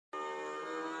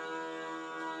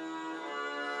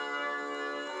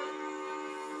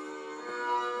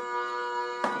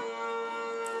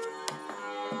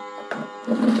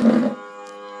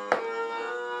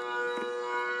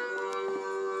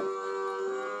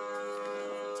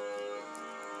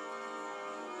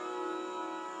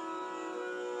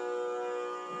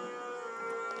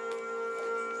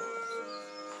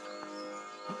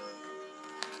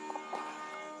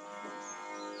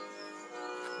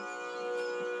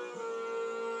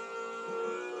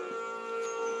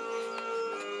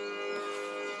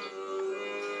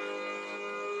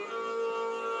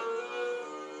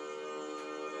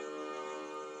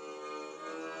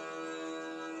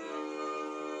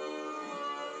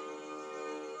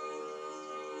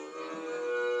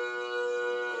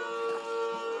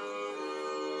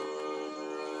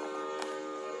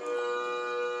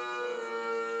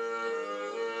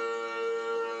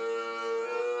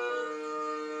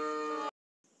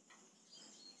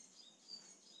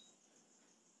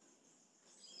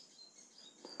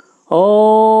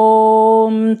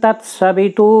ॐ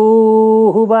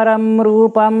तत्सवितुः वरं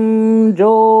रूपं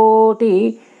ज्योति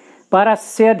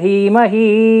परस्य धीमहि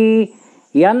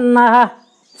यन्नः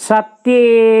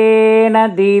सत्येन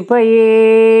दीपयेत्।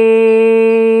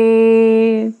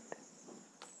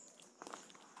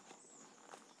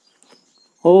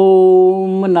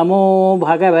 ॐ नमो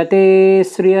भगवते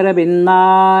श्री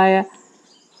अरविन्दाय।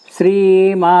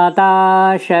 श्रीमाता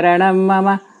शरणं मम,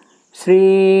 श्री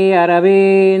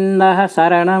अरविन्दः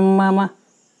शरणं मम।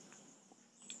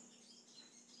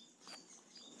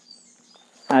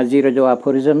 आज जो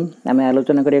अफोरिज्म आम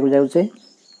आलोचना करने जाऊे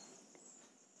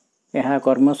यह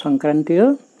कर्म संक्रांति,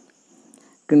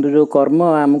 किंतु जो कर्म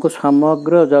आमको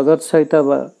समग्र जगत सहित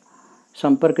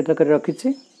संपर्कित कर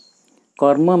रखी।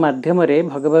 कर्म माध्यम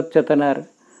भगवत चेतनार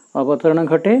अवतरण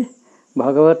घटे,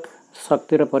 भगवत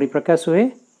शक्तिर परिप्रकाश हुए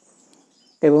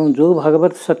एवं जो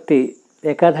भगवत शक्ति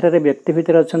एकाधारे व्यक्ति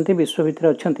भितर अच्छा, विश्व भितर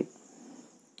अच्छा,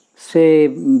 से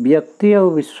व्यक्ति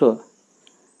और विश्व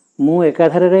मु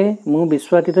एकाधारे मु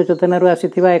विश्वातीत चेतनारू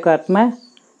आसीथिबा एक आत्मा,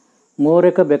 मोर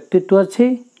एक व्यक्तित्व अच्छी,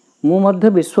 मु मध्य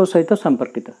विश्व सहित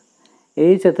संपर्कित।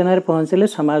 यही चेतनार पहुँचले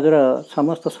समाजर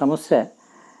समस्त समस्या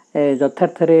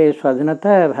यथार्थ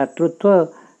स्वाधीनता, भातृत्व,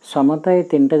 समता, ये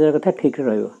तीनटा जगह कथा ठीक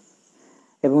रहिबो।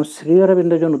 एवं श्री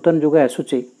अरविंद जो नूतन युग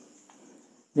आसुची,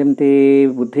 जमती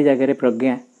बुद्धि जगार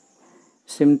प्रज्ञा,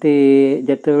 सेमती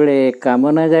जेतेबेले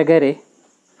कामना जगार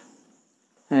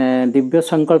दिव्य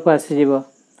संकल्प आसीजिवो,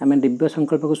 आम दिव्य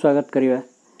संकल्प को स्वागत करिवा।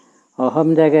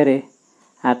 अहम जगार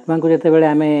आत्मा को जेतेबेले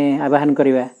आम आवाहन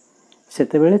करिवा,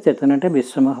 सेतेबेले चेतनाटा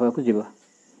विषम होबाकू जीव।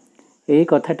 यही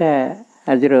कथाटा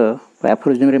आजर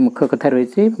एफोरिज्म रे मुख्य कथा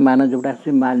रही। मान जोटा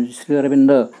श्री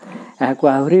अरविंद यहाँ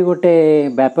आहरी गोटे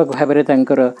व्यापक भाव में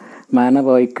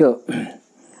मानव ऐक्य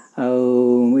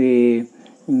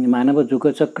मानव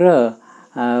जुगचक्र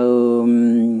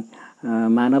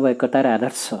मानव एकतार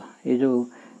आदर्श, ये जो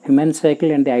human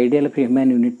cycle and the ideal of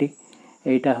human unity,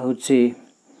 यहाँ हूँ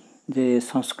जे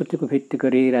संस्कृति को भित्ति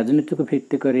करी, राजनीति को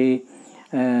भित्ति करी,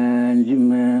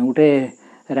 गोटे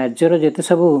राज्यर जेते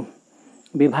सब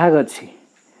विभाग अच्छी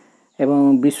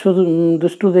एवं विश्व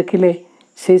दृष्टि देखिले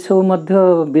से सब मध्य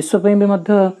विश्व पे भी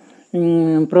मध्य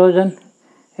प्रयोजन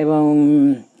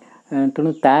एवं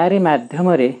तेणु तारि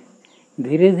माध्यम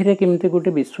धीरे धीरे केमती गोटे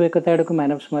विश्व एकता आड़ को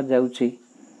मानव समाज जाऊँगी।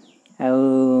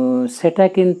 सेटा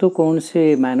किंतु कौन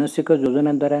से मानसिक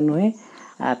योजना द्वारा नुहे,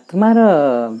 आत्मार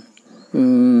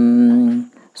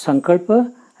संकल्प,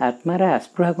 आत्मार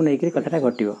आस्पृहा को लेकर कथाटा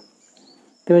घटो।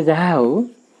 तेज जहाँ हो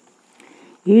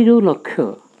ये जो लक्ष्य,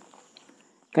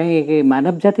 कहीं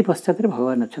मानव जाति पश्चात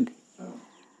भगवान अच्छा,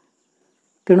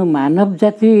 तेणु मानव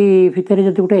जाति भितर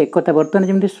जब गोटे एकता बर्तमान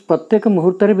जमी प्रत्येक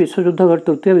मुहूर्त विश्वयुद्ध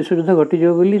तृतीय विश्वयुद्ध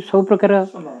घटीजो बोली सब प्रकार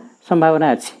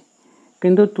संभावना अच्छी,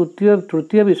 किंतु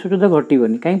तृतीय विश्वयुद्ध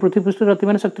घटोनी कहीं पृथ्वी पृष्ठ रति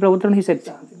मान शक्तिर अवतरण हो सारी।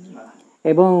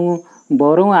 एवं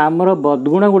बरं आमर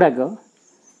बदगुण गुड़ाक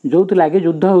जो लगे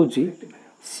युद्ध हो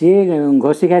सी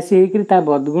घसी घासी होकर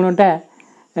बदगुणटा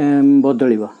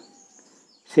बदल,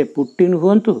 से पुटिन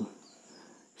हुंतु,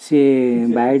 सी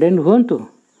बाइडेन हुंतु,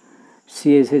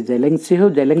 सी से जेलेंसी हो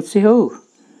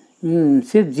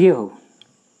सी जी हो,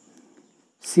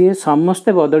 सी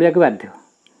समस्ते बदलिया बाध्य।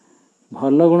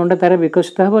 भल गुणटा तार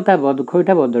विकसित हे, ता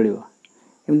बदखोईटा बदल,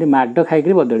 एमती माड खाई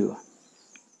बदल।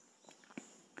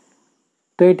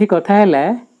 तो ये कथा है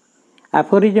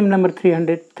एफोरिज्म नंबर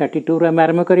 332 आम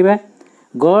आरंभ करवा।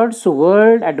 God's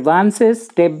world advances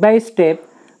step by step,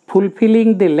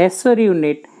 fulfilling the lesser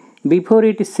unit before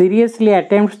it seriously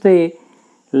attempts the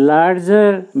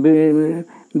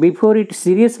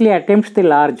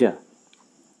larger.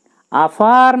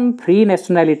 Affirm free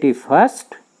nationality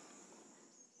first,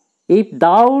 if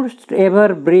thou ever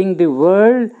bring the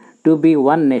world to be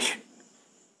one nation.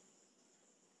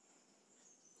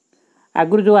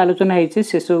 आगुरी जो आलोचना होती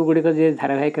से सब गुड़िक जे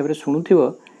धारावाहिक भाव में शुणुव,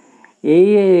 यही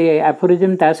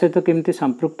एफोरिज्म ता सहित केमती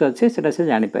संपृक्त अच्छे से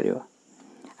जापर।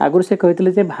 आगुरी से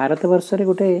कहते जे भारत वर्ष रे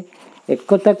गोटे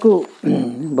एकता को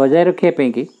बजाय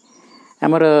रखापी कि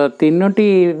आमर तीनोटी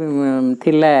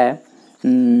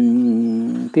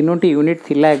यूनिट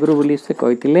थिला आगुरी बोली से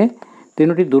कहते।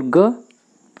 तीनोटी दुर्ग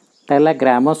ताला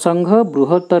ग्राम संघ,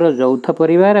 बृहत्तर यौथ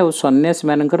परिवार और सन्यासी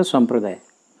मानकर संप्रदाय,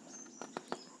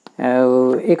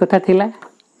 एक कथा थिला।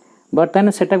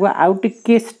 बर्तमान सेटा को आउ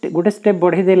टिके गोटे स्टेप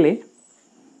बढ़े देले,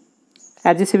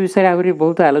 आज से विषय आहरी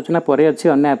बहुत आलोचना पर अच्छी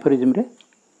अन्य एफोरिज्म रे।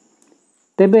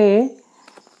 तेबे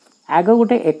आग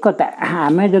गोटे एकता,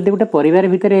 आमे जदि गोटे परिवार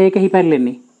भितर एक ही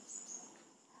पारलेनी,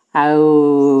 आउ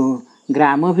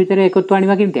ग्राम भितर एकत्व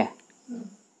आनिबा केमतिया?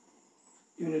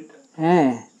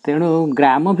 तेणु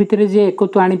ग्राम भितर जे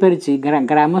एकत्व आनी परिछि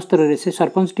ग्राम स्तर रे, से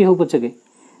सरपंच टी हो पछके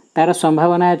तार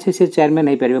संभावना अच्छी से चेयरमैन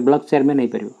हो पार ब्लॉक चेयरमैन हो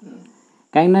पार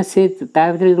कहीं से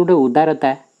भर गोटे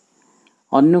उदारता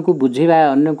अन्न को बुझा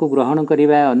अन्न को ग्रहण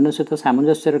करवा अन्न सहित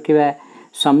सामंजस्य रखा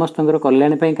समस्त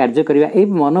कल्याण कार्य करवा ये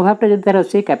मनोभावटा जो तार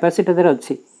अच्छी कैपेसिटी तार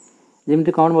अच्छी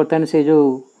जमी कौन बर्तमान से जो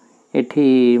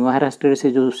एठी महाराष्ट्र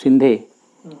से जो सिंधे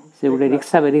से गोटे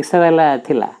रिक्सावाला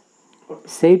थिला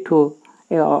सेठू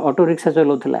ऑटो रिक्शा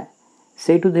चलाऊला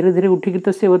सेठू धीरे धीरे उठिक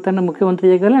तो सी बर्तमान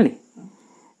मुख्यमंत्री जागला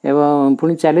एवं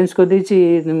पुणी चैलेंज कर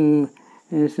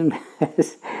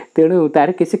तेणु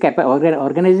तार किसी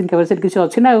ऑर्गेनाइजिंग कैपेसिटी किसी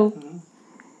अच्छी ना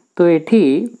तो ये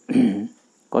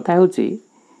कथा हूँ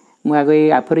मुझे आगे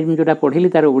एफोरिज्म जोटा पढ़ी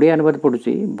तार ओडिया अनुवाद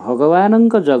पढ़ुची भगवान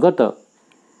जगत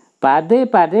पादे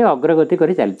पादे अग्रगति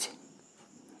कर चलछि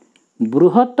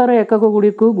बृहत्तर एकक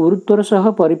गुड़ी को गुरुत्वर सह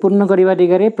परिपूर्ण करने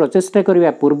दिगरे प्रचेष्टा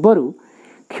करने पूर्वर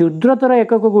क्षुद्रतर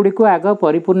एकक गुड़ी को आग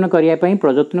परिपूर्ण करने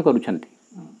प्रयत्न करुछंती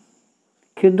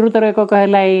क्षुद्रतर एकक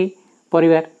है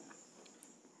परिवार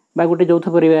बा गोटे यौथ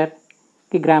परिवार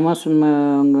कि ग्राम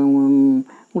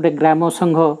गोटे ग्राम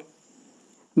संघ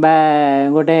बा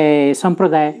गोटे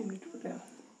संप्रदाय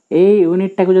ये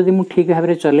यूनिटा को जदि मु ठीक भाव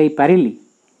में चलई पारिली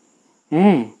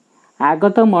आग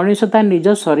तो मनीषता निज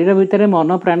शरीर भितर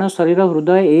मन प्राण शरीर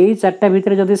हृदय यही चार्टा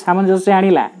भितर जदि सामंजस्य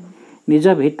आणिला निज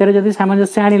भितर जदि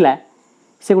सामंजस्य आणिला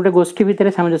से गोटे गोष्ठी भितर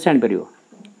सामंजस्य आनीपर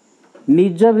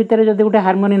निज भितर जदि गोटे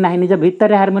हार्मोनी ना निज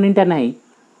भितर हार्मोनीटा ना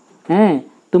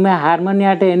तुम्हें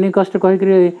हार्मोनियाटे एनी कष्ट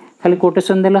कहीकि खाली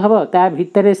कोटेसन देले हम ता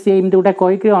भितर सी एमती गोटे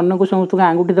कहीकि अन्न को समस्त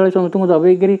आंगुठी तले समस्त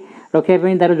दबेक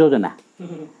रखापी तार योजना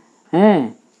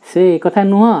से कथा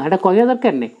नुह एटा कह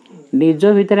दरकार नहीं निज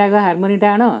भितर आग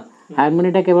हार्मोनीटा आण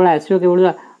हार्मोनीटा केवल आसो केवल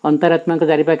अंतरात्मा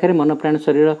चारिपाखे मन प्राण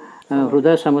शरीर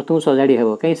हृदय समस्त को सजाड़ी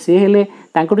हे कहीं सी हेले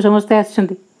समस्ते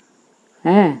आसछंती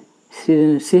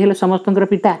सी हेले समस्तंकर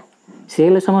पिता सी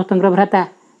हेले समस्तंकर भ्राता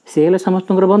सी हेले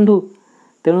समस्तंकर बंधु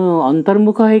तेणु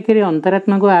अंतर्मुख होकर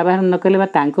अंतरात्मा को आवाहन न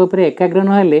कले एकाग्र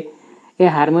नहेले ए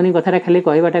हार्मोनी कथा खाली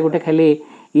कहवाटा गोटे खाली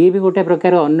ये भी गोटे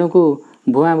प्रकार अन्न को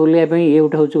भुआ बुलाइप ये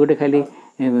गोटे हूँ गोटे खाली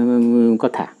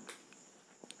कथा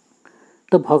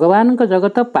तो भगवान का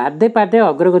जगत पादे पादे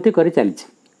अग्रगति कर चली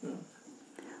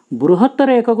बृहत्तर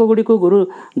एकक गुड़ी को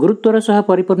गुरुत्वर सह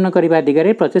परिपूर्ण करने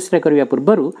दिगरे प्रचेष्टा करने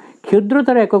पूर्वर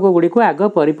क्षुद्रतर एकक गुड़ी को आग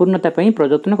परिपूर्णता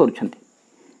प्रयत्न करुछंती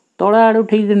तल आड़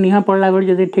ठीक निह पड़ला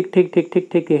बेले जब ठीक ठीक ठीक ठीक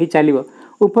ठीक ही चलो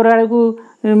ऊपर आड़ को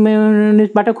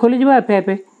बाट खोलीज आपे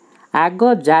आपे आग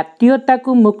जातीयता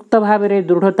को मुक्त भाव में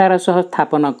दृढ़तार सह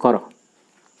स्थापन कर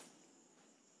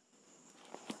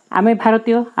आमे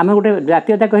भारतीय आमे गोटे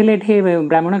जातीयता कहले ये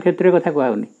ब्राह्मण क्षेत्रीय कथा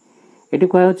कहूनी ये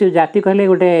कहूँ जाति कहले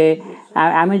गोटे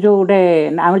आमे जो गोटे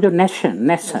आम जो नेशन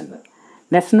नेशन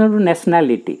नेशनल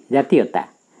नेशनालिटी जातीयता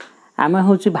आमे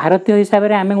हूँ भारतीय हिसाब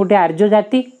से आमे गोटे आर्य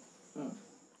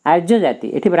जाति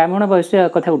ये ब्राह्मण वैश्य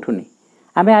कथा उठुनी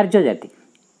आमे आर्य जाति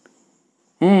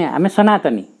आमे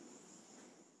सनातनी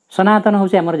सनातन हूँ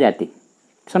आमर जाति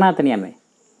सनातनी आमे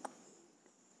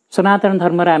सनातन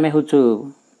धर्म आमे हूँ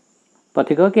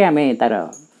पथिक कि आमे तार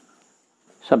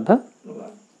शब्द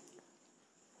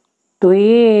तो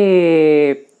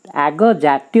ये आग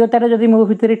जातीयतार जदि मो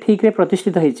भितर ठीक रे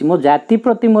प्रतिष्ठित होती मो जाति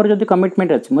प्रति मोर जदि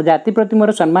कमिटमेंट अच्छी मो जाति प्रति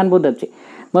मोर सम्मान बोध अच्छी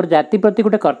मोर जाति प्रति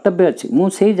गोटे कर्तव्य अच्छी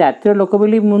मुझे जातिर लोक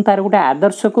बोली मु तार गोटे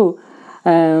आदर्श को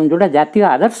जोटा जातीय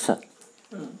आदर्श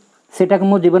सेटा को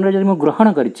मो जीवन में जब मु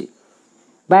ग्रहण करिछि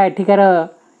बा एठिकार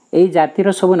एई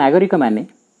जातिर सब नागरिक माने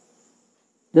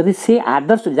जदि से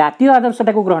आदर्श जातीय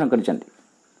आदर्शटा को ग्रहण करिसंती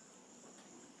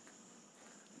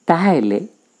ताहेले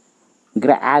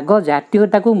आग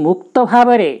जातीयता को मुक्त भाव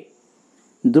में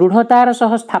दृढ़तार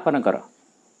सह स्थापन कर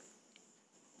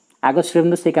आग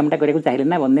श्रीरंद से कामटा करने को चाहिए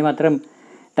ना वंदे मातरम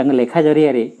तंग लेखा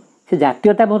जरिया से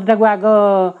जातीयता बोधटा को आग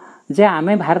जे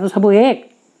आमे भारत सब एक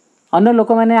अन्य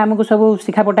लोक मैंने आमको सब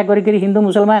शिखापटा करी हिंदू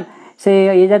मुसलमान से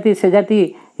ये जाति से जाति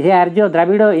ये आर्य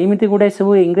द्राविड़ एमती गुड़ाए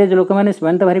सब इंग्रेज लोक मैंने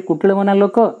तो भारी कुटिल मना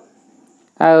लोक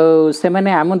से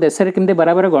मैंने आम देश में केमती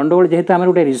बराबर गंडगोल जेहेतु आम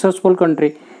गोटे रिसोर्सफुल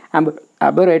कंट्री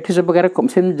आबर एठी सब प्रकार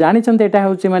से जानते यहाँ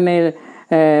हूँ माने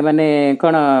माने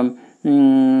कौन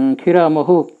क्षीर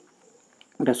महू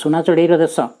गोटे सुना चढ़ईर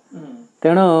देश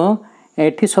तेणु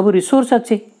एठी सब रिसोर्स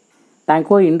अच्छी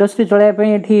इंडस्ट्री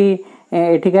चलाइए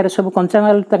एठिकार सब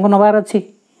कंचामाल नबार अच्छी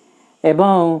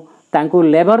एवं तांको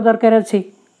लेबर दरकार अच्छी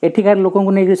एठिकार लोक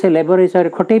नहीं से लेबर हिसाब से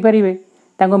खटई पारे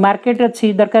मार्केट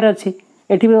अच्छी दरकार अच्छी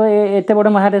एटी एत बड़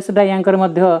महादेशटा यांकर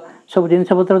सब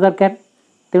जिनपतर दरकार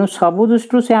तेणु सबु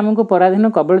दृष्टि से आमको पराधीन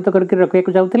कबलित करके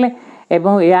रखा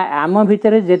जाऊे आम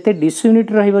भितर जिते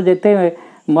डिसयूनिट रते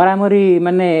मरामरी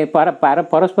माने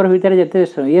परस्पर भितर जिते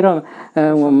ये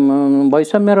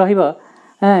वैषम्य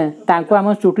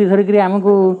रम चुटी धरिक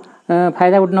आमको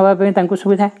फायदा नापी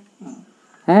सुविधा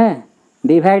हाँ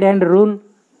डिवाइड एंड रूल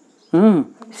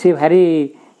सी भारी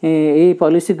ये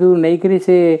पॉलिसी को नहीं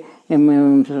से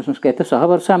केते 100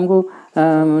 वर्ष आमको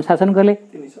शासन कले।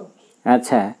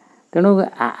 अच्छा तेणु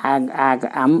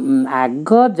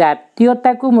आग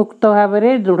जातीयता को मुक्त भाव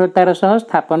में दृढ़तार सह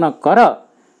स्थापन कर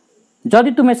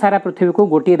जदि तुम्हें सारा पृथ्वी को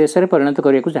गोटे देश में परिणत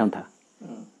करने को चाहता।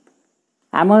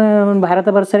 आम भारत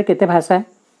वर्ष केते भाषा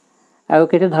आउ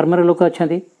केते धर्मर लोक अच्छा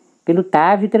किंतु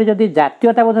ता भितर जदि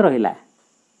जातीयता बोध रहा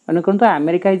मैंने कहूँ तो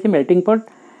America is melting pot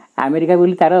America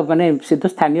बोली तार माने सीधा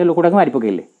स्थानीय लोक मारी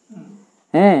पकेले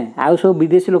आउ सब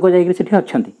विदेशी लोक जाकि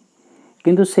अच्छा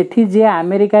किंतु सेठी जे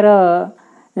अमेरिकार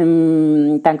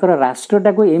तांकर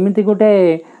राष्ट्रटा को एमती गोटे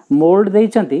मोल्ड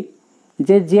देइचंती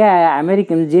जे जे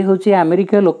जे हूँ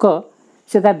अमेरिका लोक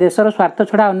से देशर स्वार्थ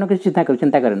छड़ा अन्य किसी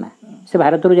चिंता करना से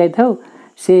भारत रू जाइथाउ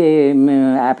से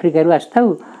आफ्रिका रू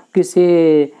आसथाउ कि से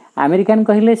अमेरिकान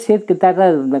कहले से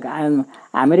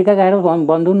अमेरिका कार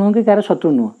बंधु नुह कि कार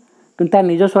शत्रु नुह किंतु तार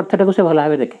निज स्वार्थटा को से भल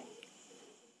भाव देखे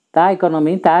ता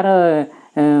इकोनॉमी तार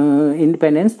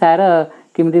इंडिपेंडेंस तार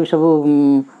केमती सब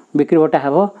बिक्री बटा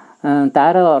हम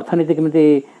तार अर्थनीति केमती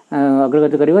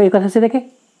अग्रगति कर कथा से देखे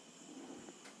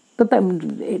तो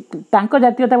तांको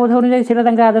जातीयता बोध अनुजाई से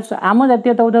आदर्श आम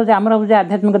जातीयता बोध हो आमर हूँ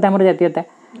आध्यात्मिकता आम जातीयता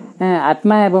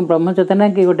आत्मा एवं ब्रह्मचेतना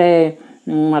कि गोटे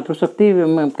मातृशक्ति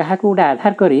क्या गोटे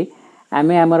आधार करी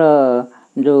आमे आमर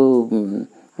जो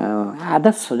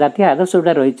आदर्श जातीय आदर्श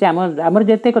जोटा रही आमर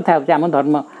जिते कथा आम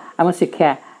धर्म आम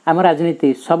शिक्षा आम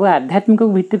राजनीति सब आध्यात्मिक को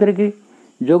भित्ति करके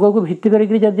जोग को भित्ति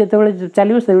करके जो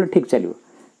चलो से ठीक चलो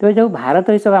तो जो भारत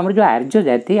हिसाब आम जो आर्य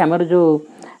जाति आमर जो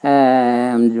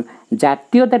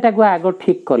जातीयता को आग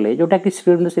ठीक कले जोटा कि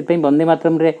श्री से वंदे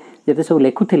मातरम रे जिते सब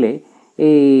लिखुले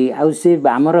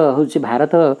आमर हूँ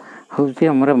भारत हूँ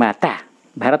आमर माता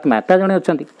भारत माता जड़े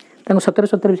अच्छा सतरे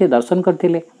सतरे से दर्शन करते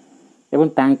एवं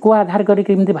तांको आधार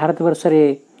करके भारत वर्ष रे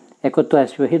एकत्व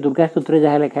आसो ही दुर्गा सूत्र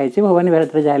जहाँ लिखाई भवानी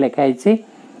भारत जहाँ लिखाई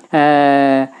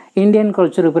इंडियन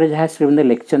कल्चर उपर जहाँ श्रीबंद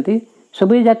लिखिं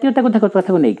सब जातीयता कथा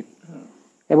को नहीं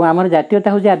एवं आमर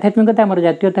जातीयता हूँ आध्यात्मिकता आमर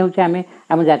जातीयता हूँ आम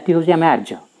आम जाति हूँ आम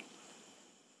आर्य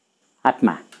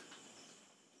आत्मा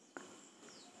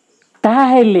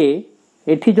ताहेले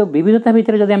एठी जो विविधता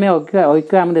भितर जब आम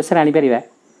ऐक्य आम देश आनी पारिबा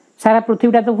सारा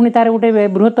पृथ्वीटा तो पुणी तार गोटे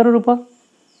बृहत्तर रूप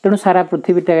तेणु सारा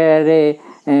पृथ्वीटार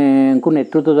को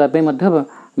नेतृत्व देवाई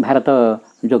भारत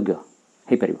योग्य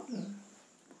हो पार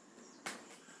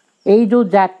यही जो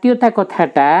जातीयता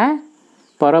कथाटा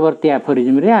परवर्ती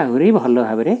एफोरिज्म रे आहरी भल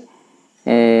भाव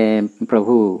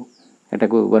प्रभु एटा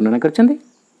को वर्णना करछन्ते।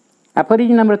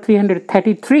 Aphorism number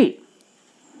 333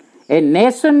 a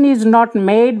nation is not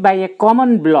made by A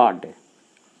common blood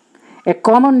A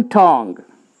common tongue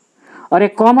or a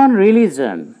common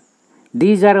religion.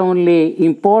 These are only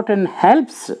important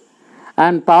helps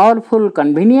and powerful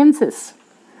conveniences.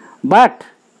 But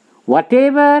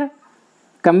whatever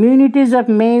communities of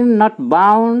men not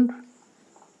bound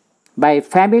by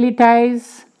family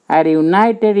ties are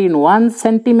united in one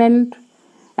sentiment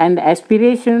and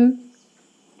aspiration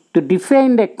to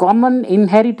defend a common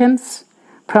inheritance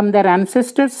from their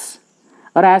ancestors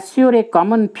or assure a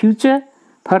common future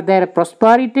for their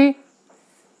prosperity,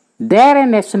 there a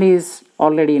nation is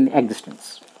already in existence.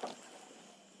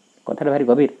 कथा भारी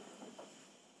गभीर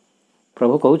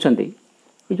प्रभु कहते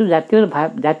ये जो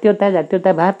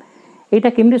जातीयता भाव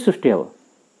यहाँ केमती सृष्टि हम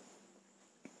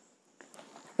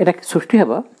यहाँ सृष्टि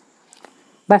हम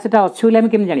बास यहाँ अच्छी बोली आम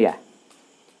केमी जाना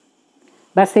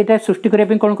बास यहाँ सृष्टि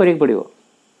करने कौन करा पड़ो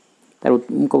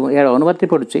तार यार अनुवाद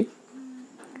पड़ुची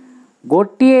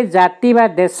गोटे जाति बा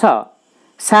देश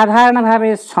साधारण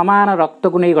भाव समान रक्त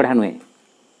को नहीं गढ़ा नुहे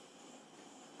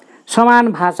समान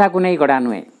भाषा को नहीं गढ़ा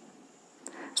नुहे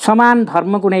समान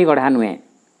धर्म को नहीं गढ़ा नुहे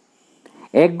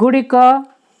एगुड़िक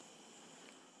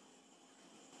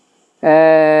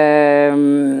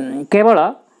केवल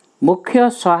मुख्य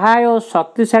सहाय और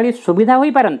शक्तिशाली सुविधा हो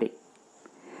पारती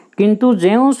किंतु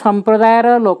जो संप्रदायर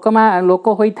लोक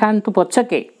होता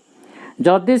पछके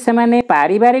जदि से माने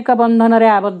पारिवारिक बंधन रे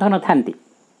आबद्ध न थांती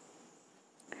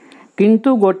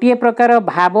किंतु गोटे प्रकार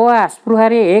भाव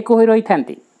आस्पृहार एक हो रही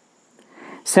थांती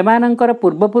सेमानंकर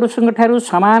पूर्वपुरुषों ठारू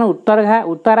समान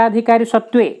उत्तराधिकारी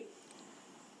सत्वे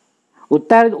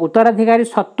उत्तराधिकारी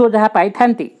सत्व जहाँ पाई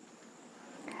थांती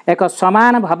एक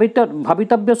समान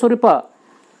भवितव्य स्वरूप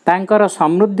तांकर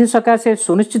समृद्धि सकाशे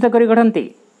सुनिश्चित कर गढ़ती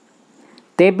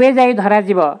तेबे जाई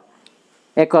धराजीव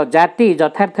एक जाति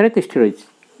यथार्थरे तिष्ठि रही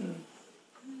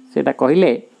सेटा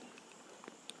कहले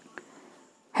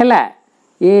हैला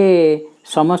ये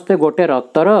समस्ते गोटे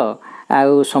रक्तर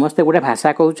आउ समस्ते गोटे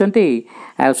भाषा कहते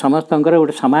आ समस्तंकर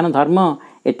गोटे सामान धर्म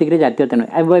एतिक जातीयता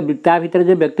नुहे ता भितर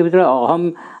जो व्यक्ति भितर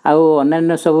अहम आउ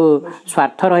अन्य सब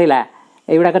स्वार्थ रहा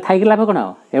एगुड़ाक थी लाभ कौन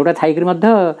एगुड़ा थी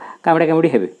कामुड़ा कामुड़ी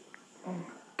हे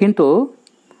किंतु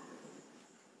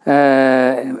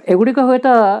एगुड़िक हे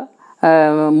तो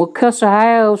मुख्य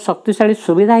सहाय और शक्तिशाली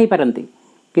सुविधा हो पारती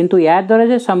किंतु या द्वारा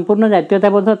जे संपूर्ण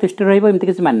जातीयताबोध तिष्ठि रमती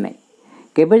किसी मान ना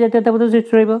केवे जातीयताबोध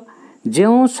तिष्ठि जो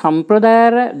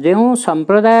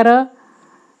संप्रदायर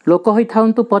लोक होई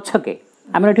थांतु पछके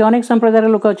आम ये अनेक संप्रदायर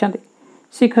लोक अच्छा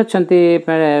सिख अच्छा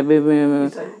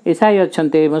ईसाई अच्छा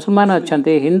मुसलमान अच्छा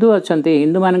हिंदू अच्छा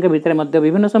हिंदू मान भितर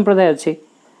विभिन्न संप्रदाय अच्छे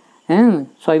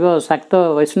शैव शाक्त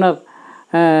वैष्णव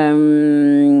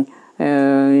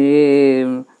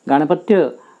गणपत्य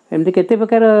एमती केते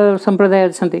प्रकार संप्रदाय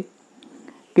अच्छा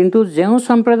किंतु जो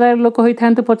संप्रदाय लोक होई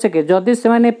थांतु पछके जदि से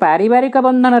माने पारिवारिक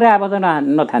बंधन रे आबद्ध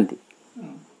न थांती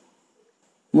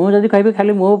मुझे कहि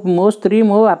खाली मो स्त्री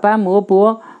मो बापा मो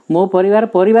पुओ मो परिवार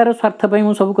स्वार्थ पे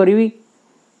मु सब करी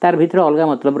तार भीतर अलग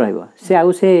मतलब रहिबो से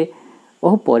आउ से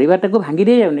ओह परिवार को भांगी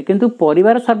दे जाउनी किंतु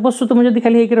परिवार सर्वस्व तुम जदि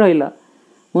खाली हेकि रहिला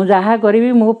मु जहा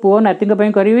करी मो पुओ नाती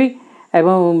पे करी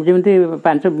एवं जमी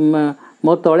पांच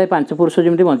मो तले 5 पुरुष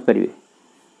जमी बंच पारे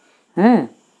हाँ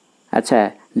अच्छा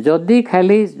जदि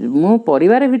खाली मु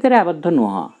परिवार भितर आबद्ध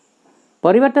नुह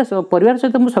परिवार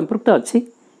सहित मु संपृक्त अच्छी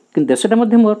कि देशटा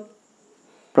मोर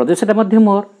प्रदेशटा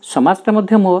मोर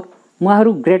समाजटा मोर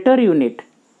मुझे ग्रेटर यूनिट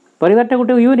परिवारटा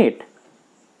गोटे यूनिट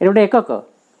ये गोटे एकक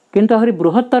किंतु आहरी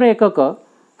बृहत्तर एकक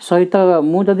सहित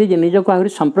मुझे निजक आहरी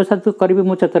संप्रसारित करी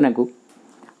मो चेतना को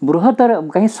बृहत्तर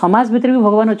कहीं समाज भितर भी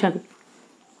भगवान अच्छा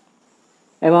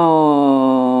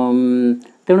एवं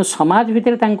तेणु समाज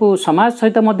भितर समाज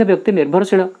सहित व्यक्ति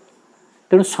निर्भरशील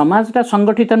तेणु समाजटा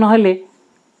संगठित नहेले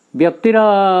व्यक्तिर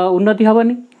उन्नति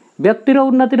हेनी व्यक्तिर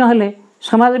उन्नति नहेले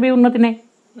समाज भी उन्नति नहीं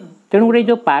तेणु गोटे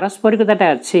जो पारस्परिकता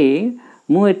अच्छी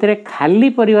मुझे खाली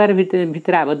परिवार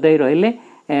भितर आबद्ध हो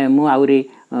रही मुझे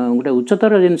गोटे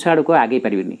उच्चतर जिनस आड़ को आगे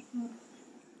पारिनी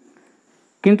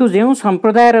किंतु जो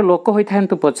संप्रदायर लोक होई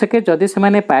थांतु पछके जदि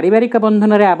से पारिवारिक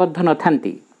बंधन रे आबद्ध न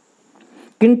थांती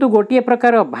किंतु गोटे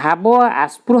प्रकार भाव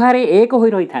आस्पृहार एक हो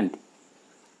रही था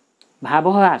भाव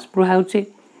आस्पृहा हूँ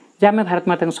जे आम भारत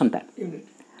माता संतान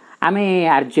आम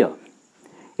आर्य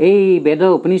यही वेद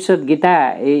उपनिषद गीता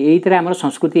ये आम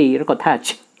संस्कृति कथा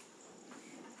अच्छे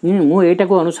मुझा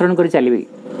को अनुसरण कर चलि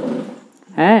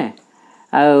हाँ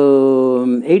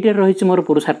आईटे रही मोर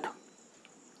पुरुषार्थ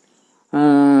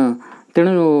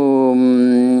तेणु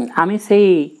आम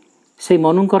से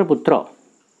मनुकर पुत्र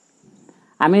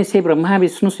आमे से ब्रह्मा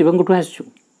विष्णु शिवंठू आसचु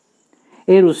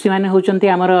ए ऋषि मैंने होचंती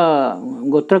आमर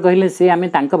गोत्र कहले से आमे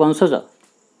तांका वंशज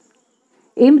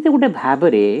एमती गोटे भाव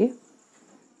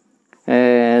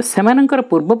सेमानंकर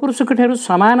पूर्वपुरुष ठारू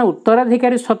समान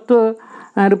उत्तराधिकारी सत्व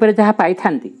रूप से जहाँ पाई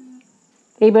थांती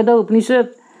ए वेद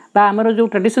उपनिषद बा आमर जो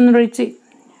ट्रेडिशन रही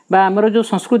आमर जो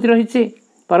संस्कृति रही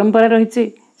परंपरा रही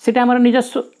सेटा आमर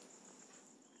निजस्व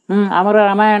आमर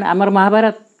रामायण आमर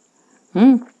महाभारत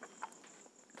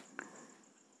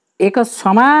एक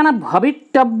समान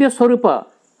भवितव्य स्वरूप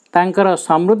तांकर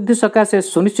समृद्धि सकाशे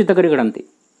सुनिश्चित कर गढ़ती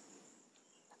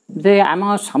जे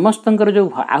आम समस्तंकर जो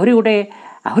आहरी गोटे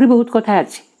आहरी बहुत कथा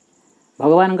अच्छी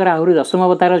भगवान आहरी 10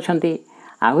 अवतार अच्छा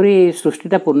आहरी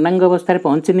सृष्टिटा पूर्णांग अवस्था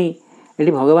पहुँचनी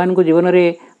ये भगवान को जीवन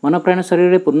में मन प्राण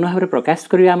शरीर पूर्ण भाव प्रकाश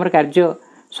करिया आमर कार्य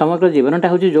समग्र जीवनटा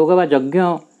हूँ योग बा यज्ञ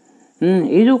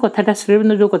ये जो कथाटा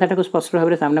श्रीरबिंद जो कथाटा को स्पष्ट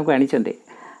भाव सामना को आनी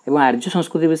आर्य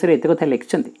संस्कृति विषय एत कथा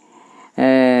लिखिं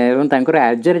एवं तांकर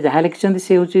आर्य जहाँ लिखिं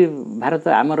सी हूँ भारत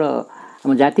आमर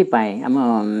आम जाति आम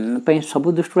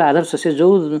सब दृष्टि आदर्श से जो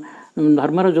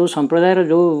धर्मर जो संप्रदायर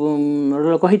जो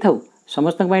लोक ही था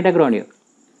समस्त ग्रहणीय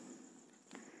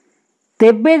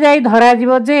तेबे जाई धरा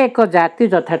जीव जे एक जाति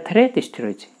यथार्थ तिष्ठि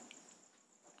रही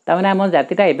तमें आम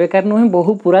जातिटा एबेकार नुहे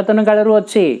बहु पुरातन कालू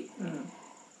अच्छे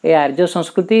ये आर्य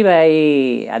संस्कृति बा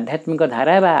ये आध्यात्मिक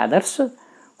धारा बा आदर्श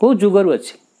कौ जुगरू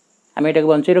अच्छे आम यहाँ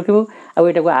बंचाई रखू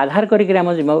आईटा को आधार करके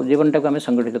आम जीवन टाक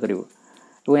संगठित करूँ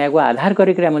और यहाँ आधार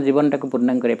करके आम जीवन टाक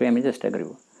पूर्णांग करने चेष्टा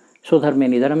करूँ स्वधर्मे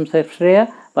निधर्म से श्रेय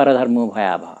परधर्मो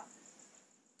भयावह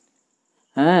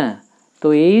हाँ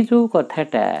तो यही जो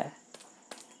कथाटा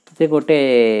जे गोटे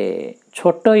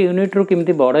छोट यूनिट रू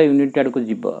किमती बड़ यूनिट आड़ को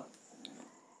जीव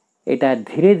यहाँ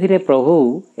धीरे धीरे प्रभु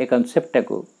ए कनसेप्टा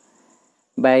को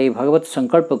बा भगवत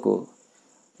संकल्प को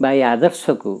बा आदर्श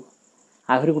को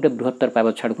आहरी गोटे बृहत्तर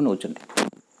पाव छाड़ को नौ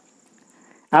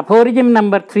अफोरिज्म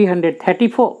नंबर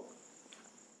 334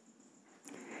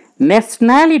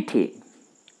 नेशनैलिटी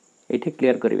ये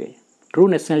क्लियर करेंगे ट्रू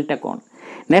नेशनैलिटी कौन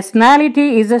nationality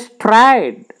is a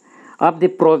STRIDE of the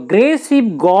progressive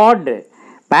God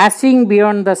passing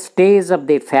beyond the stage of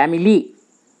the family.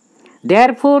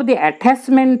 Therefore, the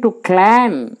attachment to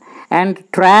clan and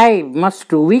tribe must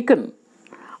weaken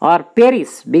or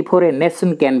perish before a nation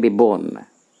can be born.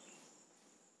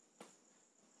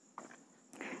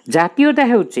 ଜାତୀୟତା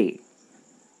ହେଉଛି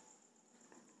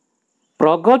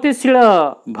ପ୍ରଗତିଶୀଳ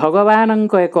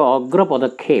ଭଗବାନଙ୍କ ଏକ ଅଗ୍ର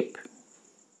ପଦକ୍ଷେପ,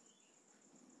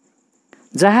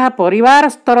 ଯାହା ପରିବାର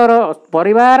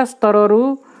ସ୍ତରରୁ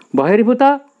ବହିର୍ଭୂତ।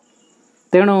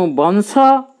 ତେଣୁ ବଂଶ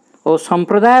ଓ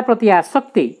ସମ୍ପ୍ରଦାୟ ପ୍ରତି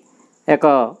ଆସକ୍ତି ଏକ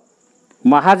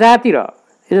ମହାଜାତିର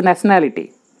ଏ ଯେଉଁ ନ୍ୟାସନାଲିଟି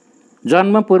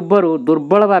ଜନ୍ମ ପୂର୍ବରୁ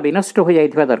ଦୁର୍ବଳ ବା ବିନଷ୍ଟ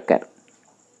ହୋଇଯାଇଥିବା ଦରକାର।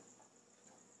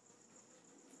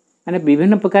 ମାନେ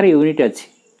ବିଭିନ୍ନ ପ୍ରକାର ୟୁନିଟ୍ ଅଛି,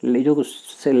 ଯେଉଁ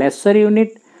ଲେସର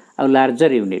ୟୁନିଟ୍ ଆଉ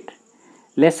ଲାର୍ଜର ୟୁନିଟ୍।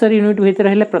 ଲେସର ୟୁନିଟ୍ ଭିତରେ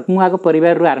ହେଲେ ମୁଁ ଆଗ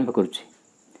ପରିବାରରୁ ଆରମ୍ଭ କରୁଛି,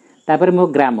 ତାପରେ ମୋ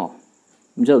ଗ୍ରାମ,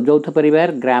 ଯୌଥ ପରିବାର,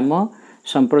 ଗ୍ରାମ,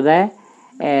 ସମ୍ପ୍ରଦାୟ,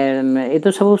 ଏ ତ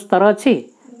ସବୁ ସ୍ତର ଅଛି।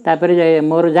 ତାପରେ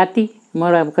ମୋର ଜାତି,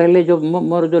 ମୋର କହିଲେ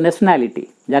ମୋର ଯେଉଁ ନ୍ୟାସନାଲିଟି,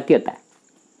 ଜାତୀୟତା,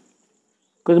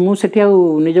 ମୁଁ ସେଠି ଆଉ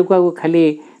ନିଜକୁ ଆଉ ଖାଲି,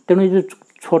 ତେଣୁ ଏ ଯେଉଁ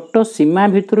ଛୋଟ ସୀମା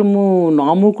ଭିତରୁ ମୁଁ ନ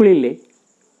ମୁକୁଳିଲେ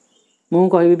ମୁଁ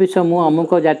କହିବି ମୁଁ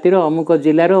ଅମୁକ ଜାତିର, ଅମୁକ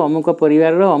ଜିଲ୍ଲାର, ଅମୁକ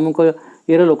ପରିବାରର, ଅମୁକ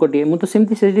ଇଏର ଲୋକଟିଏ। ମୁଁ ତ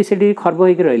ସେମିତି ସେଠି ଖର୍ବ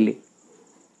ହୋଇକି ରହିଲି।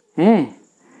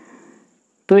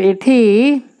 ତ ଏଠି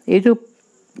ଏ ଯେଉଁ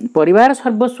ପରିବାର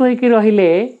ସର୍ବସ୍ୱ ହୋଇକି ରହିଲେ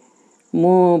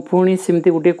ମୁଁ ପୁଣି ସେମିତି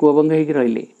ଗୋଟିଏ କୂଅବଙ୍ଗ ହୋଇକି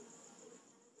ରହିଲି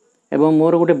ଏବଂ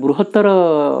ମୋର ଗୋଟେ ବୃହତ୍ତର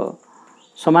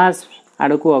ସମାଜ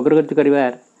ଆଡ଼କୁ ଅଗ୍ରଗତି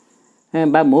କରିବାର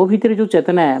ବା ମୋ ଭିତରେ ଯେଉଁ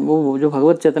ଚେତନା, ଯେଉଁ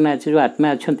ଭଗବତ ଚେତନା ଅଛି, ଯେଉଁ ଆତ୍ମା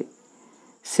ଅଛନ୍ତି,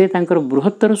 ସେ ତାଙ୍କର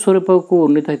ବୃହତ୍ତର ସ୍ୱରୂପକୁ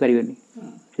ଉନ୍ନୀତ ହୋଇପାରିବେନି,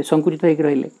 ସେ ସଙ୍କୁଚିତ ହୋଇକି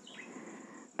ରହିଲେ।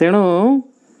 ତେଣୁ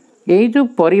ଏଇ ଯେଉଁ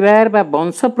ପରିବାର ବା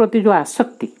ବଂଶ ପ୍ରତି ଯେଉଁ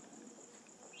ଆସକ୍ତି,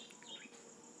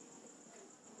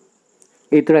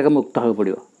 ଏଇଥିରୁ ଆଗ ମୁକ୍ତ ହେବାକୁ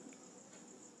ପଡ଼ିବ।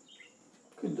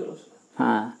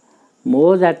 ହଁ, ମୋ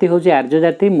ଜାତି ହେଉଛି ଆର୍ଯ୍ୟ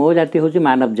ଜାତି, ମୋ ଜାତି ହେଉଛି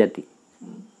ମାନବ ଜାତି।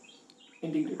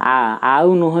 ଆଉ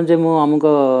ନୁହଁ ଯେ ମୁଁ ଅମୁକ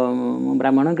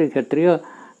ବ୍ରାହ୍ମଣ କି କ୍ଷତ୍ରିୟ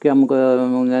କି ଅମୁକ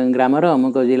ଗ୍ରାମର,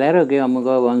 ଅମୁକ ଜିଲ୍ଲାର କି ଅମୁକ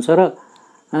ବଂଶର।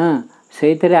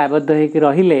 ସେଇଥିରେ ଆବଦ୍ଧ ହୋଇକି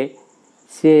ରହିଲେ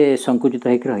ସିଏ ସଙ୍କୁଚିତ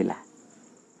ହୋଇକି ରହିଲା।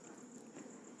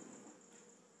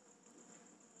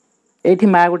 ଏଇଠି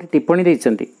ମା ଗୋଟେ ଟିପ୍ପଣୀ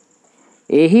ଦେଇଛନ୍ତି,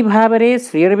 ଏହି ଭାବରେ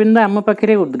ଶ୍ରୀ ଅରବିନ୍ଦ ଆମ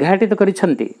ପାଖରେ ଉଦ୍ଘାଟିତ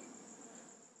କରିଛନ୍ତି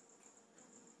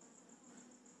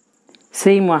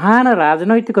ସେହି ମହାନ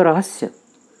ରାଜନୈତିକ ରହସ୍ୟ,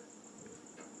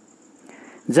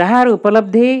 ଯାହାର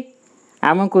ଉପଲବ୍ଧି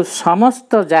ଆମକୁ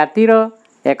ସମସ୍ତ ଜାତିର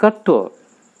ଏକତ୍ୱ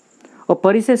ଓ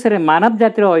ପରିଶେଷରେ ମାନବ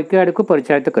ଜାତିର ଐକ୍ୟ ଆଡ଼କୁ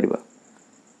ପରିଚାଳିତ କରିବ।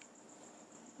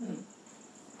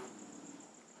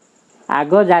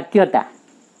 ଆଗ ଜାତୀୟତା,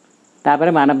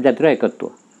 ତାପରେ ମାନବ ଜାତିର ଏକତ୍ୱ।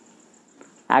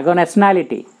 ଆଗ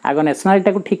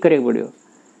ନ୍ୟାସନାଲିଟିଟାକୁ ଠିକ୍ କରିବାକୁ ପଡ଼ିବ।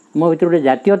 ମୋ ଭିତରେ ଗୋଟେ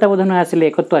ଜାତୀୟତା ବୋଧ ନ ଆସିଲେ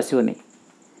ଏକତ୍ୱ ଆସିବନି,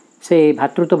 ସେ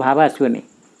ଭାତୃତ୍ୱ ଭାବ ଆସିବନି।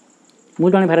 ମୁଁ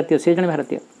ଜଣେ ଭାରତୀୟ, ସେ ଜଣେ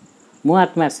ଭାରତୀୟ, ମୁଁ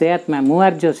ଆତ୍ମା, ସେ ଆତ୍ମା, ମୁଁ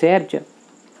ଆର୍ଯ୍ୟ, ସେ ଆର୍ଯ୍ୟ।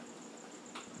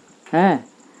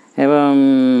 ଏବଂ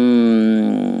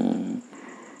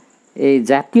ଏଇ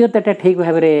ଜାତୀୟତାଟା ଠିକ୍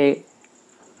ଭାବରେ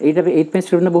ଏଇଥିପାଇଁ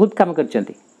ଶ୍ରୀ ଅରବିନ୍ଦ ବହୁତ କାମ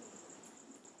କରିଛନ୍ତି।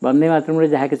 ବନ୍ଦେ ମାତରମରେ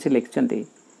ଯାହା କିଛି ଲେଖିଛନ୍ତି,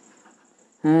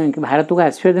 ଭାରତକୁ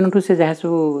ଆସିବା ଦିନଠୁ ସେ ଯାହା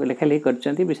ସବୁ ଲେଖାଲେଖି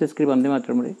କରିଛନ୍ତି, ବିଶେଷ କରି ବନ୍ଦେ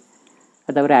ମାତରମରେ,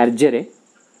 ତାପରେ ଆର୍ଯ୍ୟରେ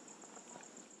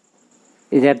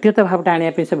ଏ ଜାତୀୟତା ଭାବଟା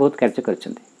ଆଣିବା ପାଇଁ ସେ ବହୁତ କାର୍ଯ୍ୟ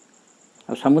କରିଛନ୍ତି।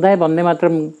 ଆଉ ସମୁଦାୟ ବନ୍ଦେ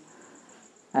ମାତରମ୍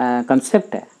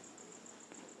କନସେପ୍ଟଟା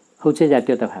ହେଉଛି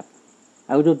ଜାତୀୟତା ଭାବ।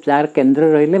 ଆଉ ଯେଉଁ ଯାର କେନ୍ଦ୍ରରେ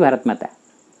ରହିଲେ ଭାରତ ମାତା,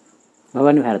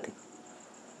 ଭବାନୀ ଭାରତୀ,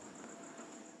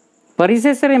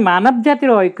 ପରିଶେଷରେ ମାନବ ଜାତିର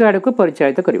ଐକ୍ୟ ଆଡ଼କୁ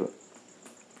ପରିଚାଳିତ କରିବ।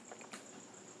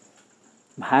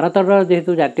 ଭାରତର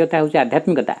ଯେହେତୁ ଜାତୀୟତା ହେଉଛି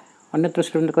ଆଧ୍ୟାତ୍ମିକତା, ଅନ୍ୟତ୍ର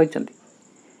ଶ୍ରୀ ଅରବିନ୍ଦ କହିଛନ୍ତି,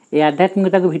 ଏ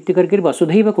ଆଧ୍ୟାତ୍ମିକତାକୁ ଭିତ୍ତି କରିକି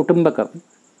ବସୁଧୈବ କୁଟୁମ୍ବକମ୍,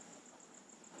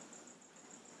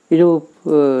 ଏ ଯେଉଁ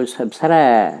ସାରା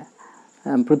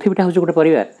ପୃଥିବୀଟା ହେଉଛି ଗୋଟେ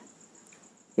ପରିବାର,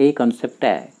 ଏଇ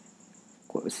କନସେପ୍ଟଟା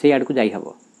ସେ ଆଡ଼କୁ ଯାଇ ହେବ।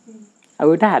 ଆଉ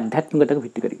ଏଇଟା ଆଧ୍ୟାତ୍ମିକତାକୁ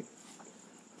ଭିତ୍ତି କରିକି।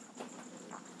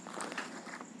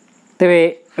 ତେବେ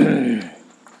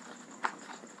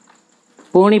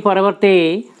ପୁଣି ପରବର୍ତ୍ତୀ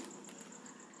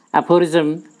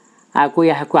ଆଫୋରିଜମ୍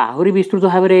ଏହାକୁ ଆହୁରି ବିସ୍ତୃତ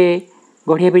ଭାବରେ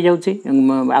ଗଢ଼ିବା ପାଇଁ ଯାଉଛି,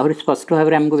 ଆହୁରି ସ୍ପଷ୍ଟ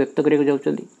ଭାବରେ ଆମକୁ ବ୍ୟକ୍ତ କରିବାକୁ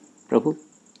ଯାଉଛନ୍ତି ପ୍ରଭୁ।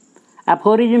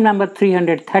 Aphorism number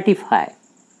 335।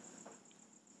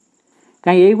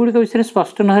 କାହିଁ ଏଇଗୁଡ଼ିକ ବିଷୟରେ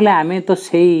ସ୍ପଷ୍ଟ ନହେଲେ ଆମେ ତ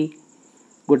ସେଇ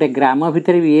ଗୋଟେ ଗ୍ରାମ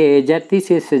ଭିତରେ ବି ଏ ଜାତି,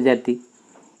 ସେ ଜାତି,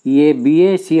 ଇଏ ବିଏ,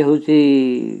 ସିଏ ହେଉଛି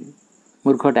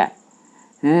ମୂର୍ଖଟା,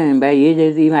 ବା ଇଏ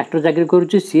ଯଦି ମାଷ୍ଟର ଚାକିରି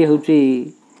କରୁଛି, ସିଏ ହେଉଛି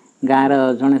ଗାଁର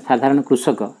ଜଣେ ସାଧାରଣ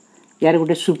କୃଷକ। ୟାର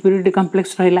ଗୋଟେ ସୁପିରିୟରିଟି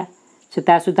କମ୍ପ୍ଲେକ୍ସ ରହିଲା, ସେ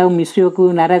ତା ସହିତ ଆଉ ମିଶିବାକୁ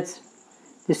ନାରାଜ,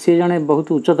 ଯେ ସିଏ ଜଣେ ବହୁତ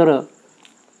ଉଚ୍ଚତର।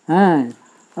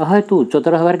 ତୁ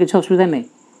ଉଚ୍ଚତର ହେବାର କିଛି ଅସୁବିଧା ନାହିଁ,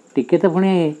 ଟିକେ ତ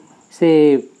ପୁଣି ସେ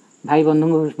ଭାଇ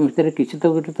ବନ୍ଧୁଙ୍କ ଭିତରେ କିଛି ତ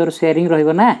ଗୋଟେ ତୋର ସେୟାରିଂ ରହିବ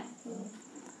ନା।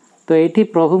 ତ ଏଇଠି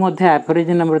ପ୍ରଭୁ ମଧ୍ୟ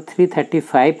Aphorism number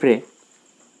 335ରେ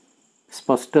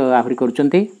स्पष्ट आहरी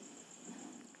करुचंती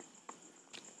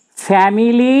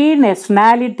family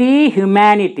nationality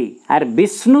humanity are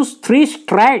विष्णु's three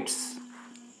strides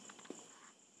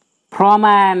from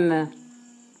an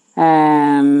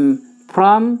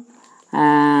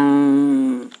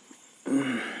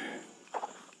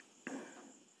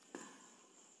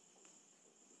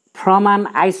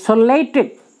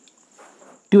isolated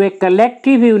to a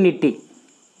collective unity.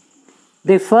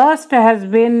 The first has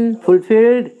been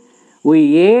fulfilled. We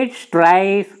yet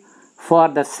strive for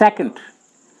the second.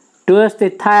 Towards the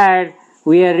third,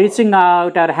 we are reaching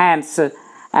out our hands,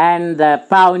 and the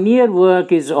pioneer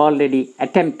work is already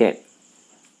attempted.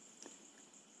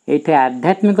 एठे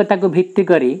आध्यात्मिकता को भित्ति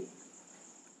करी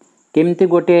केमती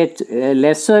गोटे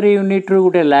laser unit रु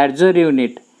गोटे larger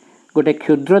unit गोटे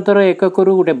क्षुद्रतर एकक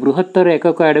रु गोटे बृहत्तर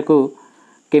एकक आड़ को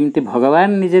केमती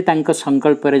भगवान निजे तांको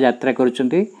संकल्प रे यात्रा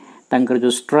करुचंती तांकर जो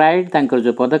स्ट्राइड तांकर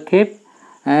जो पदक्षेप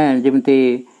जेमती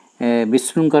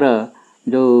विष्णुंकर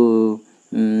जो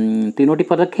तीनोटी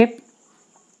पदक्षेप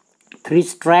थ्री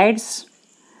स्ट्राइड्स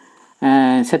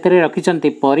सेतरे रखिचंती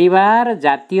परिवार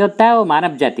जातीयता और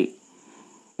मानव जाति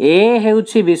ए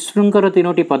हेउछि विष्णुंकर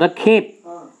तीनोटी पदक्षेप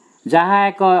जहाँ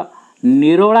एक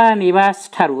निरोला निवास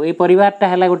ठारू ए परिवारटा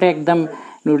हला गोटे एकदम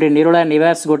गोटे निरोला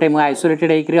निवास गोटे मु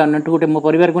आइसोलेटेड होइकरी अन्यटू गोटे मो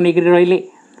परिवार को नेकरी रहिले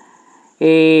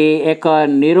एक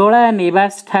निरोला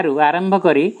निवास ठारू आरंभ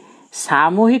करी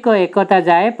सामूहिक एकता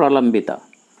जाए प्रलंबित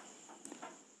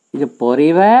जो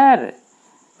परिवार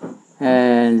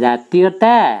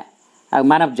जातीयता आ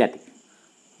मानव जाति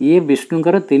ये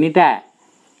विष्णुंकर तीनटा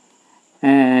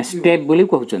स्टेप बोली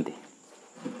कहउचंती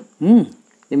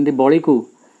जेमती बळी को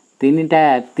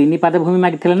तीन पाद भूमि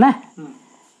मागिथिले ना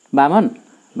बामन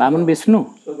बामन विष्णु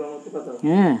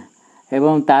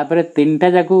एवं तापर तीनटा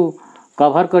जाकू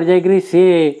कभर कर जाइकरी से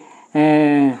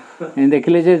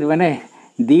देखिले जे माने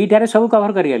दीटारे सब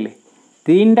कभर कर गले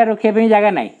तीनटा रखिया पे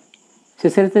जगह नाही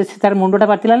से तार मुंडटा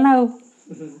पातिला ना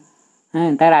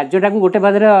तार राज्यटा को गोटे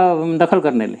पादरे दखल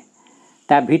करनेले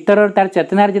ता भीतर तार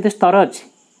चेतनार जते स्तर अछि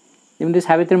जेमती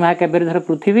सावित्री महाकाव्य धर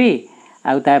पृथ्वी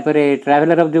आउ तापरे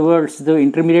ट्रावेलर ऑफ द वर्ल्ड्स जो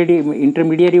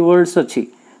इंटरमीडिएरी वर्ल्ड्स अछि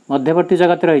मध्यवर्ती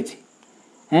जगत रही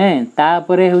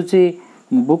तापरे होछि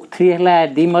बुक 3 हला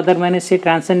दी मदर माने से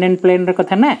ट्रांसेंडेंट प्लेन र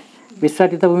कथा ना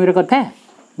विश्वातीत भूमि र कथा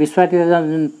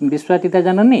विश्वातीता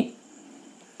जननी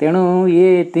तेणु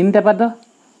ये तीनटा पाद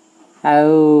आउ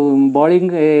बळी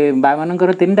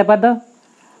बामनकर तीनटा पाद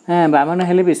बामन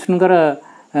हेले विष्णुकर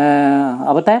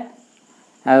अवतार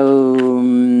आउ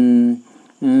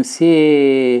सी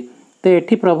तो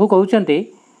एठी प्रभु कहउचंती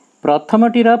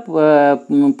प्रथमटीर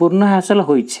पूर्ण हासिल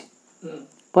होइछि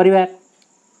परिवार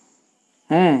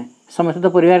समस्त तो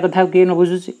परिवार कथा किए न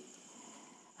बुझुछि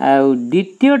आउ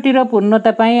द्वितीयटीर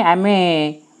पूर्णता पई आमे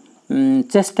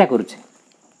चेष्टा करूछे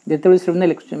जेतबे श्रीमने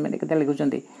लिखुछ माने कथा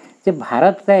लिखुचंती जे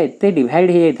भारत ता एते डिवाइड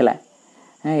हे जाइतला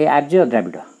आर्य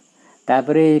द्राविड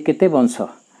तापरे केते वंश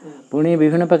पुणी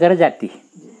विभिन्न प्रकार जाति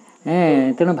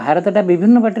तेणु भारतटा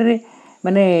विभिन्न बाटरे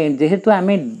माने जेहेतु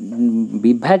आमे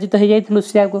विभाजित हो जाइथिलु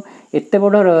से को एते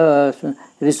बड़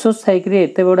रिसोर्स थाइकरी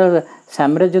एते बड़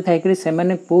साम्राज्य थाइकरी से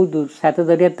माने पू 7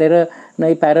 दरिया 13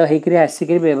 नई पार होइकरी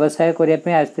आसिकरी व्यवसाय करिया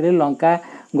पे आस्थिले लंका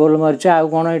गोलमरीच आउ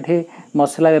कोन एठी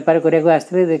मसला व्यापार करिया को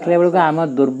आस्थिले देखले बेलको आम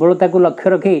दुर्बलता को लक्ष्य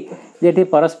रखी जेठी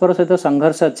परस्पर सहित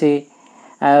संघर्ष अछि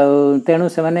आउ तेणु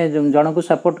से माने जन को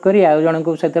सपोर्ट करी आउ जन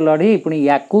को सहित लड़ी पुणी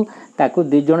याकू ताकू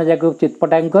दि जण जाको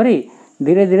चितपटांग करी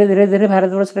धीरे धीरे धीरे धीरे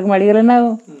भारत वर्ष तक माड़ी गले ना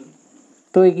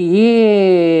तो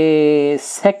ये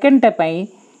सेकेंड टाइम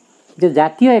जो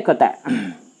जातीय एकता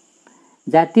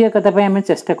पे आम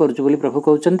चेष्टा करुचु बोली प्रभु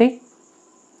कहउचंती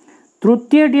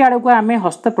तृतीयटी आड़ को आम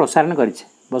हस्त प्रसारण करिछे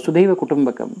वसुधैव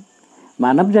कुटुंबकम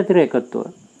मानव जातिर एकत्व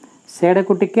सेड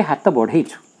को टिके हाथ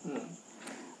बढ़ेइछु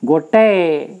गोटाए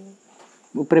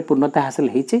उपरे पूर्णता हासिल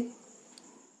होइछे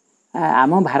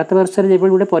आम भारत वर्ष रे जेबे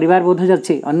गोटे परिवार बोध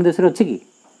अछि अन्य देश रे अछि कि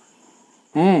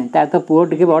तार तो पुओ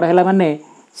टिके बड़ है माने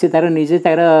सी तार निजे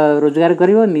तार रोजगार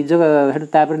करिवो निज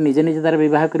तापर निजे निजे तार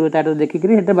विवाह करिवो तार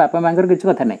देखिकरी हेटे बापा मांगर किछ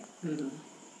कथा नै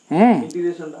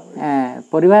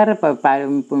परिवार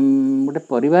गोटे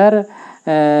परिवार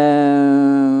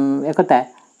एकता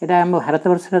एटा हम भारत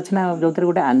वर्ष रे अछि ना जोतर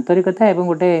गोटे आंतरिकता एवं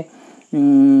गोटे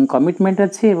कमिटमेंट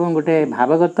अछि एवं गोटे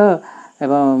भावगत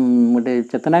एवं गोटे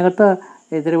चेतनागत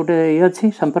एतरे गोटे ये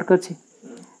अछि संपर्क अछि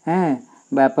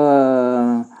बाप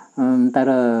तार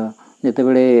जिते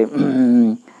बड़े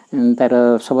तार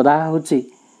सबदा होची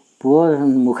पुओ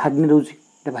मुखाग्नि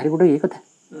रोचे भारी गोटे ये कथा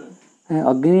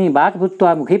अग्नि बाक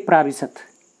भूत्वा मुखे प्राविशत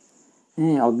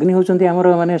अग्नि होचंती हमर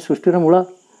माने सृष्टिर मूल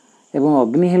एवं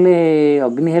अग्नि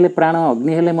हेले प्राण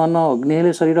अग्नि हेले मन अग्नि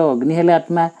हेले शरीर अग्नि हेले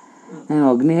आत्मा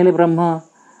अग्नि हेले ब्रह्म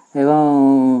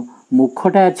एवं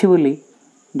मुखटा अच्छी बोली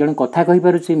जड़े कथा कही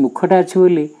पारुची मुखटा अच्छी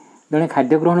बोली जड़े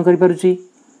खाद्य ग्रहण करि पारुची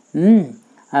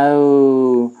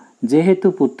जेहेतु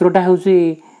पुत्रटा होची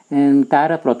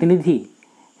तार प्रतिनिधि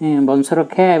वंश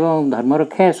रक्षा एवं धर्म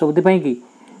रक्षा सबुपाई कि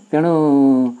तेणु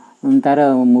तार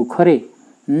मुखरे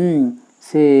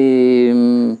से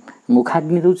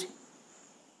मुखाग्नि दूची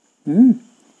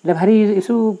भारी ये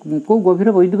सब कौ गभीर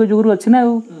वैदिक जुगु अच्छी ना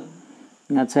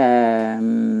अच्छा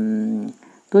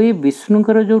तो ये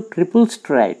विष्णुकर जो ट्रिपल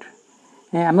स्ट्राइट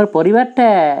आमर परिवारटा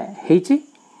होती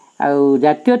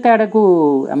जातीयता आड़ को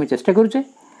आम चेष्टा करुचे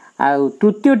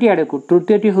तृतीयटी आड़ को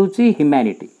तृतीयटी हूँ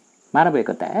ह्यूमैनिटी मानव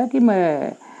एकता कि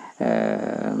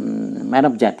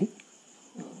मानव जाति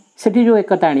सेठी जो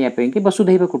एकता आने कि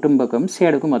वसुधैव कुटुंबकम से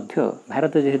आड़ को मध्य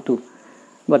भारत जेहेतु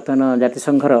बर्तमान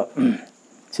जातिसंघर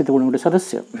से तो गोटे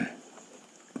सदस्य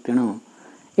तेणु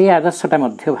ये आदर्शटा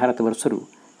मध्य भारत वर्षर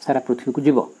सारा पृथ्वी को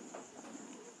जीव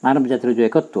मानव जातिर जो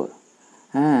एकत्व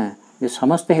हाँ ये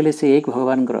समस्ते हेले से एक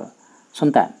भगवान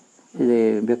संतान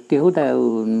व्यक्ति हो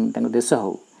देश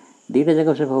हो दीटा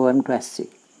जगह से भगवान को आसी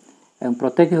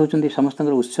प्रत्येक होती समस्त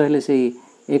उत्स हेले से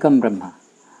एकम ब्रह्म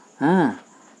हाँ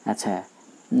अच्छा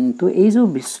तो ये जो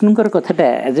विष्णुकर कथाटा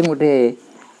आज गोटे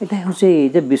यहाँ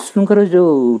हूँ विष्णुकर जो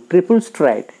ट्रिपल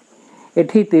स्ट्राइट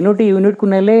एठी तीनोटी यूनिट को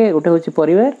नेले गोटे हूँ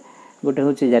परिवार गोटे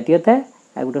हूँ जातीयता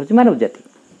आ गोटे हूँ मानव जाति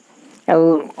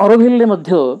अरभिल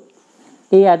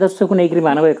ये आदर्श को लेकर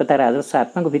मानव एकतार आदर्श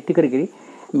आत्मा को भित्ति करी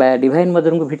डिवाइन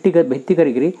मदर को भित्ति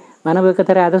करी मानव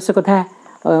एकतार आदर्श कथा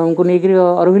को लेकर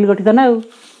अरभिल गठित ना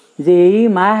जे यही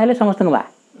माँ हेले समस्त माँ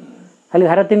खाली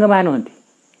भारतीय माँ नुहति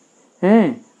हाँ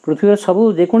पृथ्वी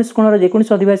सबू जेकोसी कोणर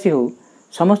जेकोसी अधिवासी हो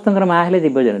समस्त माँ हेले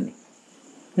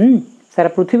दिव्यजननी सारा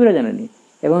पृथ्वीर जननी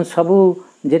एवं सबू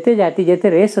जेते जाति जेते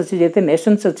रेस अच्छी जेते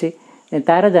नेशनस अच्छी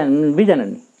तार भी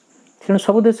जननी तेणु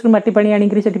सब देश मटी पानी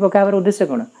आणिक पकावर उद्देश्य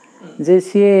कौन जे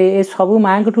सी ए सबू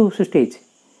माँ को सृष्टि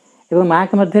एवं माँ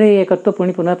के मध्य एकत्व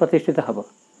पुणी पुनः प्रतिष्ठित हम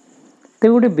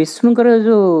तो गोटे विष्णुकर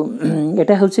जो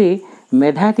यहाँ हूँ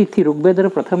मेधातिथि ऋग्वेदर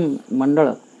प्रथम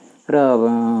मंडल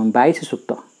 22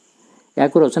 सूक्त या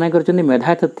रचना कर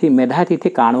मेधातिथि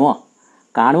काण्व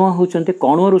काण्व होती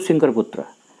कण्व ऋषिंकर पुत्र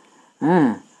हाँ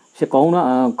से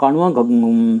कण्व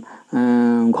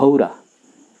घौर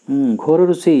घोर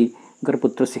ऋषिकर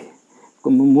पुत्र से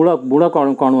मूल मूल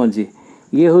कण्व जी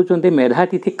ये होती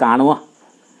मेधातिथि काण्व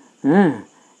हाँ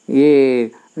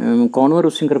ये कण्व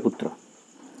ऋषिंकर पुत्र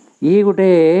ये गोटे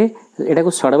यहाँ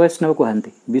को षडवैष्णव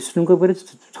कहते विष्णु के ऊपर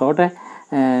 6टा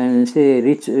से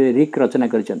ऋक रचना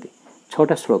कर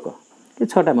 6टा श्लोक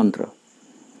 6टा मंत्र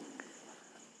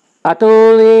अतो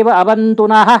एव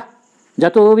अवन्तुनः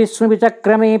जतो विष्णु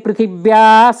विचक्रमे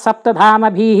पृथिव्या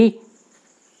सप्तधामभिः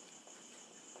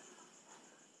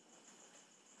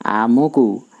आमको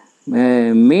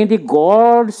मे the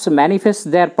gods manifest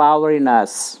their power in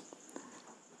अस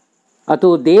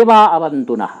अतो देवा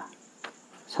अवन्तुनः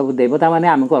सब देवता माने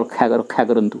आमको रक्षा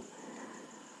करंतु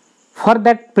for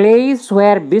that place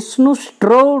where Vishnu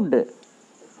strode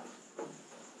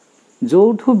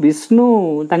जोठू Vishnu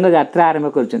यात्रा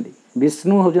आरंभ कर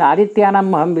विष्णु हूँ आदित्यानाम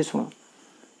महम विष्णु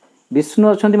विष्णु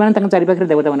अच्छा माने चारिपाखे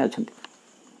देवता मैंने अच्छा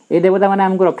ये देवता मैंने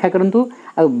आमको रक्षा करंतु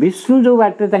आ विष्णु जो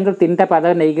बाटे 3टा पाद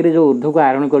नहीं जो ऊर्ध्व को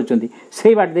आरोहण कर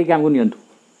बाट देके आमको नियंतु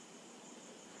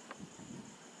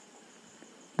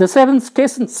द 7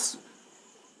 स्टेशंस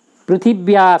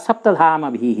पृथिव्या सप्तधाम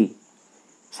भी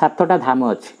 7टा धाम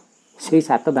अच्छी से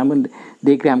 7 धाम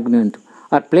देख आमको नियंतु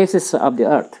और प्लेसेस ऑफ द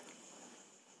अर्थ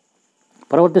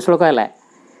परवर्ती श्लोक है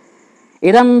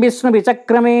इदम विष्णु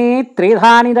विचक्रमे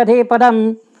त्रिधानि दधे पदम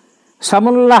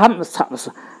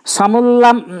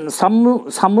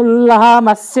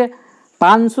समुल्लहमस्य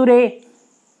पांसुरे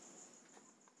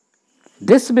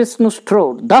this Vishnu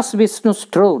strode thus Vishnu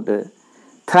strode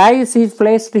thrice he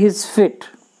placed his feet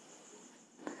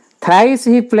thrice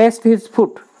he placed his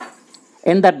foot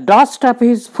and the dust of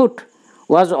his foot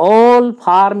was all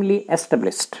firmly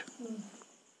established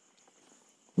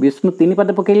Vishnu 3 पद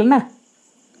पकेले ना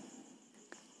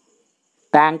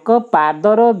तांको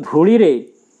पादर धूली रे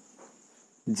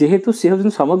जेहेतु सी हूँ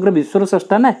समग्र विश्वर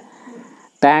स्रष्टा ना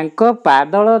तांको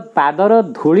पादर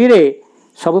धूली रे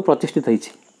सब प्रतिष्ठित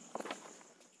होइछि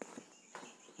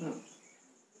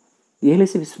ये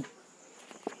से विष्णु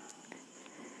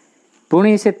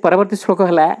पुणी से परवर्ती श्लोक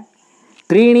है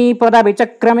त्रीणी पदा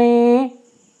विचक्रमे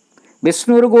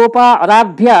विष्णुर्गोपा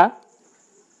अदाभ्य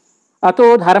अतो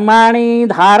धर्माणी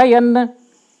धारयन्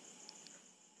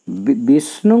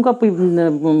विष्णु का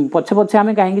पछे पछे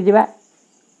आम कहीं जावा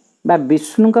बा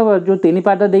विष्णु का जो 3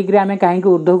 पाद देकर आम कहीं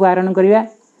ऊर्ध्व को आरोहण करवा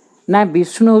ना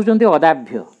विष्णु होती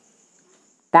अदाभ्य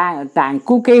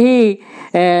तांकु केही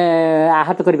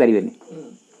आहत करि परिबेनी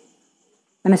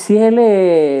माने सी हेले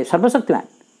सर्वशक्तिमान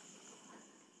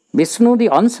विष्णु दी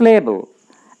अनस्लेबल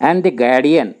एंड द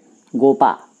गार्डियन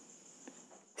गोपा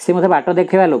सी मते बाट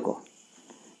देखा लोक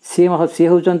सी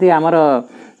होचंती आमर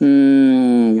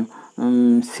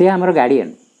सी आमर guardian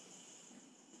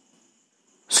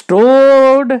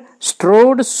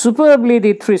strode superbly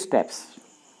the 3 steps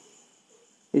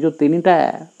ये जो 3टा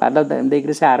पाद देख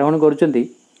से आरोहण करुँच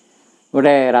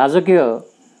गोटे राजकीय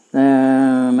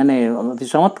माने अति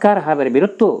चमत्कार भाव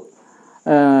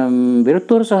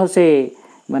वीरत्वर सह से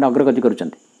माने अग्रगति करुँच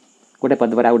गोटे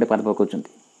पद पर आ गोटे पद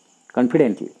पकाउछन्ति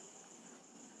कॉन्फिडेंटली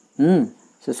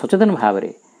से सचेतन भाव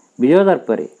रे विजय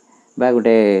दर्परे बा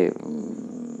गोटे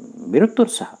वीरत्वर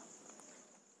सह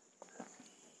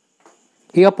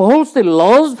he upholds the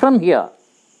laws from here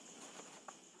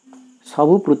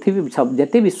सबु पृथ्वी सब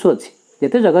जते विश्व अच्छी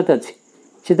जते जगत अच्छी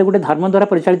सी तो गोटे धर्म द्वारा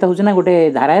परिचालित होना ना गोटे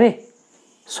धारा रे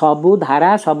सबु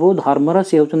धारा सबु धर्मर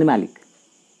सी होचंदी मालिक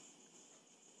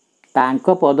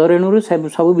तांको पदरेणु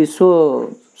सबु विश्व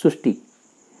सृष्टि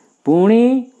पुणी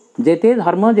जेते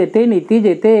धर्म जेते नीति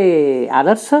जेते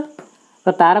आदर्श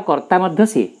तो तार कर्ता मध्य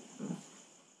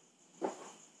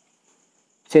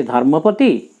से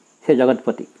धर्मपति से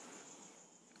जगतपति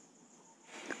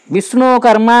विष्णु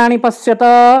कर्माणि पश्यत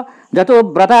जतो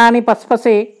व्रतानि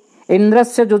पस्पसे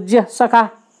इंद्रस्य जुज्य सखा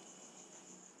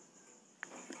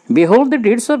behold the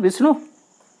deeds of Vishnu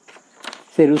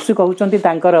से ऋषि कहउचंती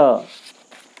तांकर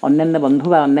अन्यान्य बंधु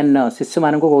बा अन्यान्य शिष्य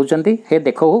मानक कहउचंती हे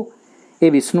देखो ए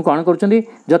विष्णु कौन करुचंती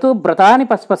जतो व्रतानि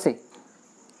पस्पसे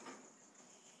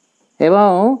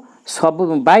एवं सब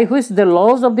by which the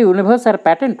laws of the universe are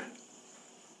patent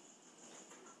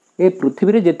ए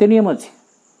पृथ्वी रे जेते नियम अछि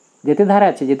जेते धारा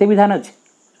अच्छे जेते विधान अच्छे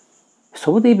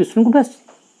सब तो ये विष्णु को आस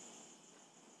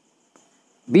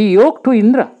बी योग टू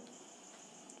इंद्र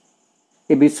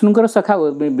ये विष्णुकर सखा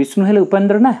विष्णु हेले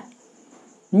उपेन्द्र ना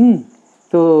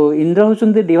तो इंद्र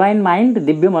होचंती डिवाइन माइंड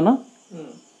दिव्य मन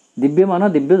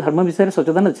दिव्य धर्म विषय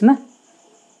सचेतन अच्छे ना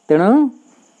तेणु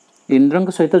इंद्र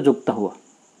सहित युक्त हुआ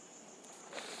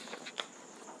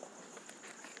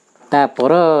ता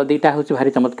पर दीटा हूँ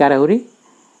भारी चमत्कार आहरी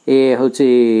ये हूँ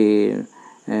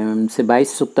से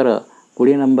 22 सूक्तर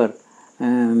 20 नंबर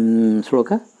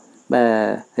श्लोक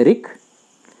ऋक्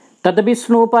तद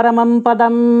विष्णु परमं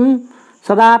पदम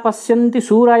सदा पश्यन्ति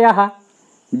सूरयः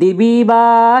दिवि वा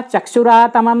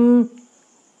चक्षुरातमं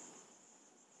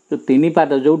जो 3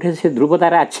 पाद जोठे से ध्रुव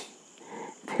तारा अच्छे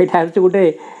सेटा गोटे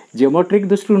जियोमेट्रिक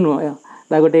दृष्टि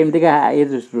नुह गोटे एमतीका ये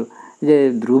दृष्टि जे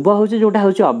ध्रुव हूँ जोटा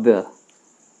हूँ अव्यय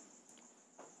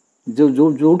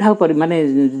जोठा माने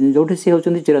जोठे सी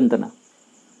होचंती चिरंतन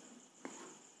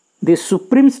the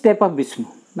supreme step of Vishnu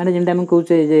माने जेंटा हम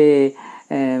कहूचे जे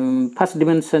first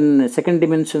dimension second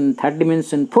dimension third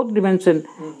dimension fourth dimension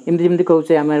एमती जेमती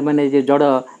कहूचे आम माने जे जड़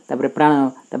तापर प्राण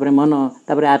तापर मन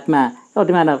तापर आत्मा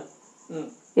अतिमानव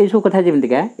ये सब कथा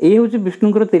जेमतीका ये हूँ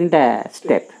विष्णुकर 3टा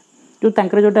स्टेप जो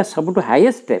तांकर जोटा सबुठ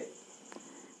हाईएस्ट स्टेप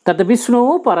तद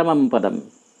विष्णु परमं पदम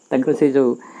तांकर से जो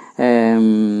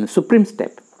supreme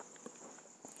step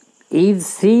is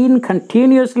seen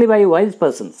continuously bye wise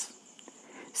persons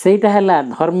सेटा है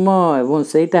धर्म एवं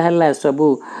सेटा है सबू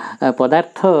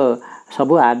पदार्थ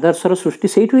सबू आदर्शर सृष्टि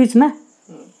से ना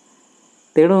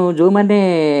तेणु जो मैंने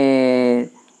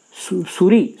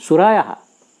सुराया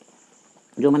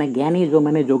जो मैंने ज्ञानी जो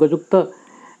मैंने योगयुक्त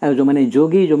जो मैंने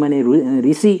योगी जो मैंने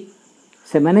ऋषि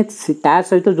से मैंने ता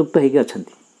सहित युक्त होगी अच्छा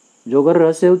योगर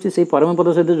रहस्य हूँ परम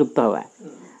पद सहित युक्त हवा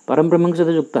परम ब्रह्म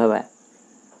सहित युक्त हवा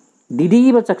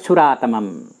दिदीव चक्षुरातमम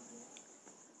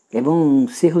एवं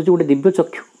सी हूँ गोटे दिव्य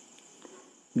चक्षु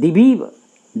दिवीव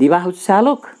दिवा हूँ से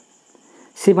आलोक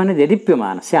सी माने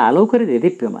देदीप्यमान से आलोक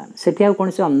देदीप्यमान सेठी आ कौन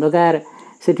से अंधकार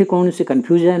सेठी कौन से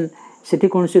कन्फ्यूजन सेठी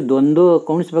कौन से द्वंद्व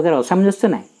कौन से प्रकार असामंजस्य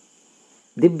ना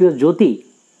दिव्य ज्योति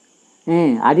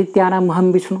आदित्यानाम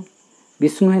महम विष्णु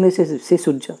विष्णु हेले से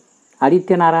सूर्य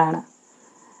आदित्य नारायण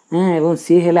एवं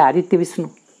सी हेले आदित्य विष्णु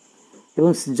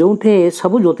एवं जोठे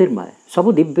सबु ज्योतिर्मय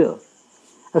सबु दिव्य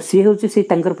और सी हूँ से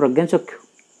प्रज्ञाचक्षु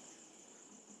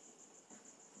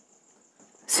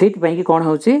से कौन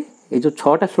हूँ ये जो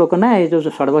 6टा श्लोक ना ये जो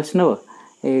षड्वैष्णव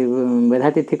ये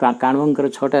मेधातिथि काण्वंकर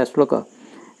 6टा श्लोक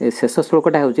शेष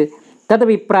श्लोकटा हूँ तद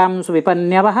विप्रांशु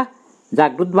विपन्यवः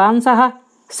जागृद्वांसः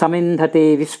समिन्धते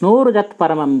विष्णोर्जत्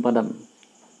परमं पदम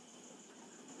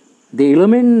द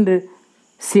इल्युमिन्ड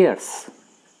सीयर्स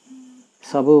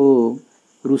सबु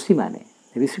ऋषि माने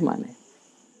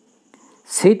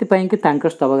से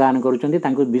स्तवगान करुँच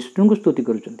विष्णु को स्तुति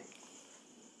करुँच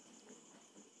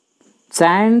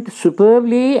chant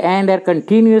superbly and are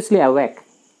continuously awake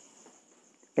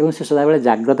एवं से सदा बेले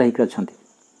जागृत होकर अच्छा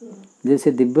जे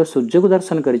से दिव्य सूर्य को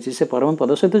दर्शन करिछि से परम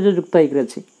पद सहित जो युक्त होकर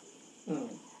अच्छी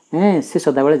से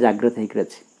सदाबले जागृत होकर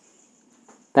अच्छी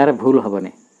तार भूल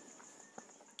हेनी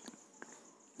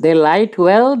दे light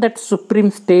well that supreme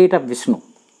state of Vishnu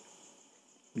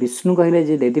Vishnu कहले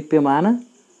जे देदीप्यमान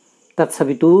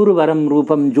तत्सवितुर्वरम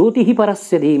रूपम ज्योति ही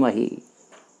परस्य धीमहि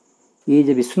ये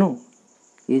जे विष्णु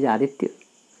ये जे आदित्य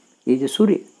ये जे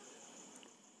सूर्य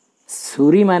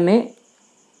सूर्य माने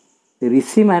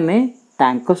ऋषि माने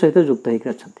तांको सहित युक्त होकर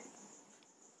अछंती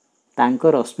तांको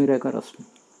रश्मिर एक रश्मि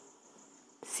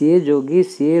सी जोगी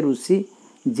सी ऋषि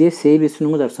जे से विष्णु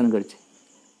को दर्शन करछे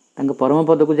तांको परम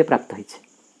पद को जे प्राप्त होइछे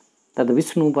तद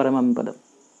विष्णु परमं पदम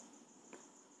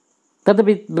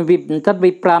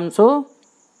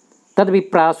तद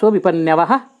विप्रासो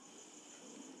विपन्यवः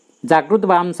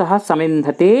जागृतवांसः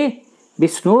समिन्धते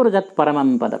विष्णुर्जत्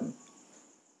परमं पदम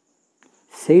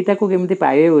सेटा को केमती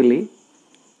पाए बोली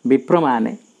विप्र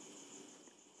माने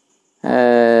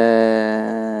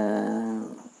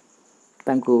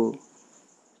तांको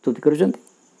स्तुति करुचंती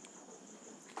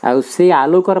आउ से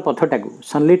आलोकर पथटा को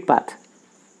सनलिट पाथ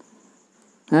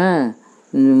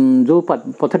जो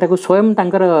पथटा को स्वयं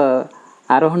तांकर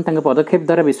आरोहण तांकर पदक्षेप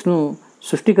द्वारा विष्णु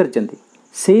सृष्टि करचंती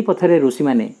सेही पथरे ऋषि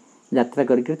माने यात्रा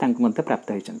करके तांको मध्य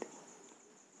प्राप्त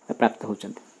होइचंती प्राप्त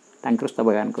होचंती तांकर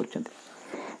स्तवगान करचंती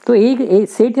तो ये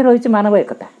सेठी रही मानव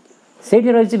एकता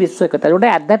सेठी रही विश्व एकता गोटे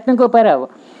आध्यात्मिक उपाय हम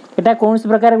यहाँ कौन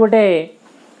प्रकार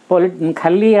गोटे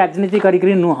खाली राजनीति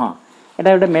करी नुह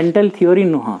यहाँ गोटे मेंटल थियोरी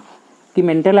नुह कि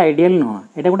मेंटल आइडियल नुह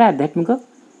यहाँ गोटे आध्यात्मिक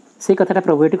से कथाटा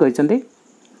प्रभु ये कहते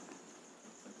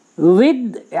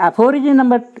with aphorism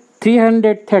number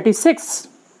 336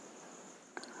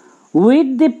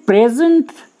 with the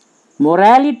present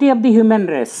morality of the human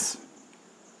race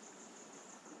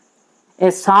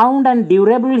a sound and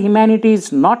durable humanity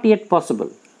is not yet possible.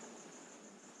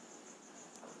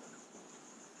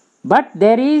 But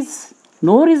there is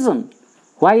no reason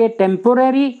why a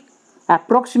temporary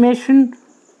approximation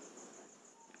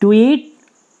to it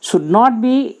should not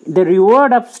be the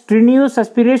reward of strenuous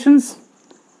aspirations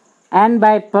and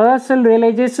by personal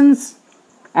realizations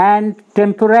and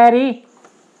temporary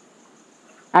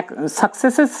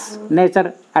successes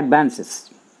nature advances.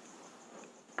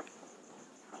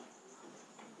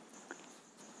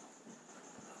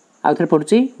 आउथरे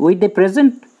पढ़ुची with the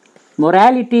present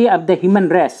morality of the human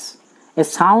race a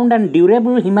sound and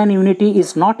durable human unity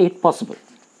is not yet possible.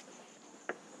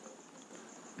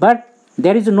 But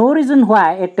there is no reason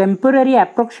why a temporary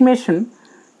approximation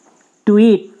to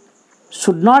it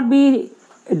should not be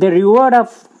the reward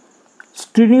of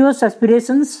strenuous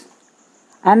aspirations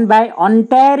and by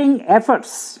untiring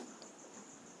efforts,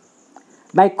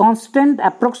 by constant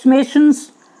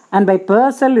approximations and by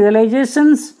personal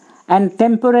realizations and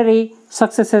temporary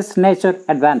successes nature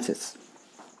advances.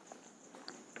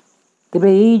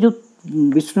 तेबे ये जो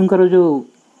विष्णुंकर जो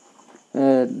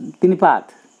तीन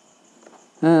path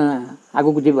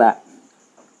आगु को जीवा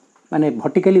माने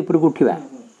vertically ऊपर को उठिबा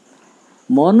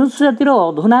मनुष्य जातिर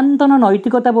अधुनातन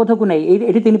नैतिकता बोध को नहीं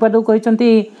ये तीन पाद को कहते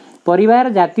परिवार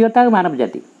जातीयता मानव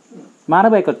जाति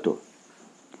मानव एकत्व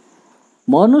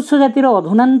मनुष्य जातिर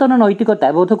अधुनातन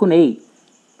नैतिकता बोध को नहीं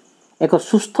एक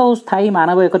सुस्थ और स्थायी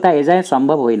मानव एकता एजाए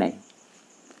संभव होना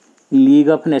लीग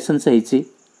ऑफ नेशंस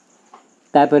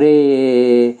तापरे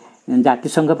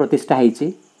जातिसंघ प्रतिष्ठा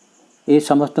ये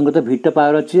समस्त तो भिट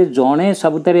पावर अच्छे जड़े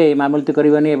सबुतरे मामलती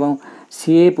करवानी एवं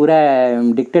सी पूरा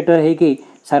डिक्टेटर होकि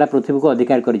सारा पृथ्वी को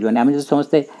अधिकार करवानी आम जो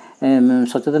समस्ते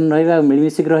सचेतन रहा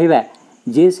मिलमिशिक रहा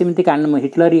जी सेमती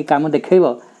हिटलर काम देखब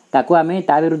ताको आम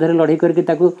ता विरुद्ध लड़ाई करके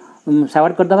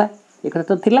सावार्ड करदे एक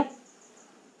तो थिला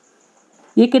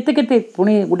ये केते केते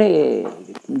पुणी गोटे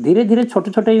धीरे धीरे छोट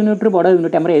छोट यूनिट बड़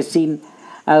यूनिट आम एसिन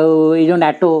आई जो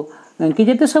नाटो कि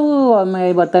जिते सब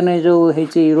बर्तमान जो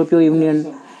यूरोपीय यूनियन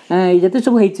ये जिते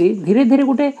सब धीरे धीरे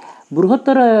गोटे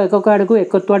बृहत्तर एकक आड़ को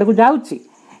एकत्व आड़ को जाऊँगी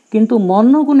किंतु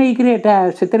मन को लेकर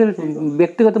यहाँ से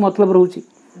व्यक्तिगत मतलब रोचे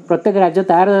प्रत्येक राज्य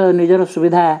तार निजर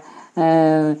सुविधा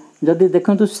जदि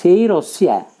देखु से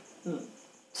रशिया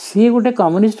सी गोटे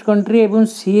कम्युनिस्ट कंट्री एवं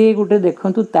सी गोटे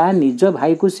देखु ता निज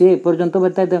भाई को सी एपर्यंत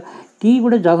बता कि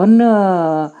गोटे जघन्य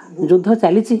युद्ध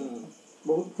चली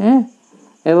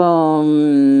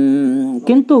एवं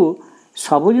किंतु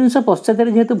सब जिनस पश्चात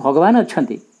जेहेतु भगवान अच्छा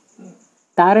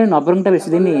तार नबरंगटा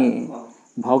बेसी दिन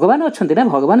भगवान अच्छा ना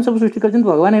भगवान सब सृष्टि कर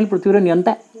भगवान है पृथ्वी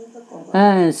नियंता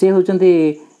सी होती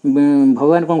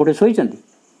भगवान कौन गोटे शोचती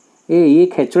ये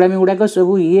खेचुड़ामी गुड़ाक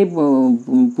सब ये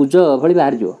पूज भली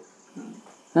बाहर जाव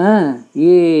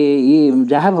ये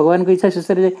जहाँ भगवान की इच्छा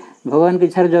शेष भगवान की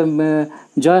इच्छा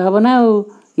जय हम ना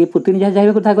ये पुतिन जहाँ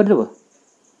चाहिए कथा करदेव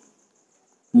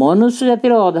मनुष्य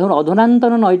जातिर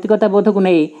अधुनातन नैतिकता बोध को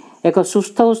नहीं एक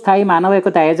सुस्थ और स्थायी मानव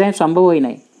एकता एजाएं संभव होई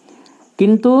नाही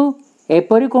किंतु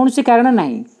एपरि कौनसी कारण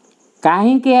नाही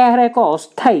कहीं यार एक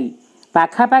अस्थायी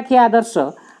पाखापाखी आदर्श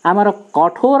आमर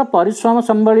कठोर परिश्रम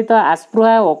संबलित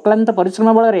आस्पृहा अक्लांत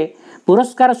परिश्रम बल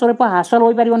पुरस्कार स्वरूप हासिल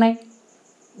हो पार ना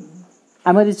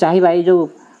आम यदि चाहिए ये जो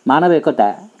मानव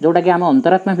एकता जोटा कि आम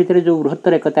अंतरात्मा भितर जो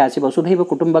बृहत्तर एकता आस वसुधैव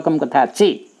कुटुंबकम कथा अच्छी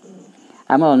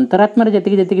आम अंतरात्मा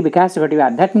जी विकास घट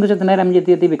आध्यात्मिक चेतन आम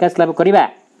जी विकास लाभ करवा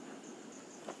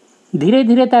धीरे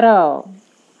धीरे तार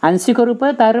आंशिक रूप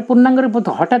तार पूर्णांग रूप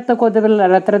हठात तो कदे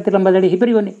राताराति लंबा जाड़ी हो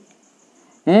पारनी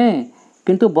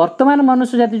किंतु वर्तमान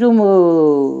मनुष्य जाति जो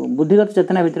बुद्धिगत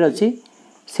चेतना भितर अच्छी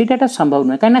सीटा संभव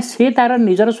नुहे कहीं सी तार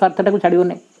निजर स्वार्थटा को छाड़ो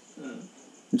ना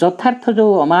यथार्थ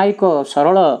जो अमायिक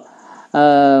सरल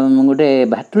गोटे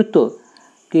भातृत्व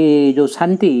कि जो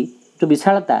शांति जो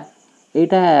विशालता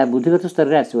यहाँ बुद्धिगत स्तर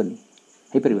में आसबनी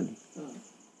हो पारनी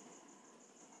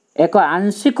एक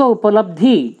आंशिक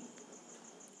उपलब्धि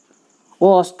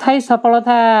और अस्थायी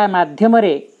सफलता माध्यम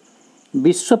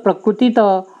विश्व प्रकृति तो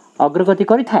अग्रगति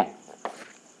करें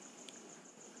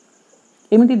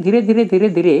एमती धीरे धीरे धीरे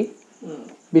धीरे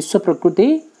विश्व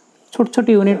प्रकृति छोट छोट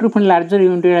यूनिट रु पुणी लार्जर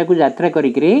यूनिट को यात्रा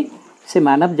करी से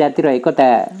मानव जातिर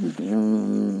एकता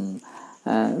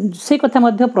से कथा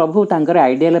मध्य प्रभु तांकर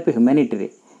आइडियल ऑफ ह्यूमैनिटी रे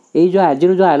ये जो आज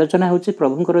जो आलोचना होची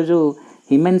प्रभुंकर जो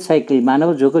human cycle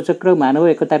Manav जोगचक्र Manav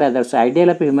एकतार Adarsh ideal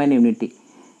of human unity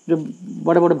जो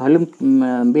बड़ बड़ वॉल्यूम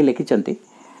भी लिखिंट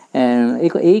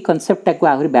यही कनसेप्टा को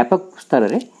आहरी व्यापक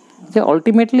स्तर में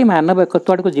अल्टीमेटली मानव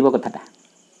एकत्व को जीव कथाटा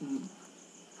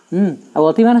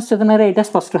अतिमानस चेतना यहाँ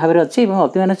स्पष्ट भाव में अच्छी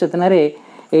अतिमानस चेतन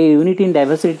यूनिटी इन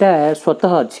डाइवर्सिटीटा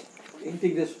स्वतः अच्छी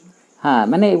हाँ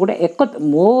माने गोटे एक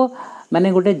मो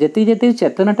माने गोटे जी जी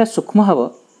चेतनाटा सूक्ष्म हम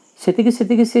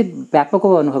से व्यापक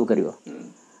अनुभव कर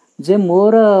जे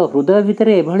मोर हृदय भितर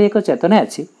एभली एक चेतना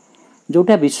अच्छी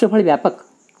जोटा विश्व भली व्यापक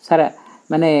सारा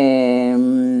माने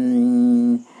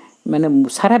माने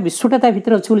सारा विश्वटा ता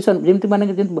भितर अच्छी जमी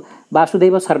माने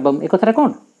वासुदेव सर्वम एक कथा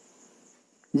कौन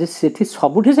जे सेठी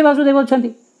सबुठी से वासुदेव अच्छा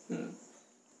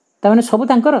ताने सब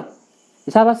तांकर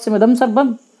ईशावास्यमेदं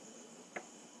सर्वम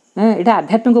यहाँ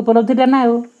आध्यात्मिक उपलब्धिटा ना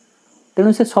हो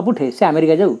तेणु से सबुठे से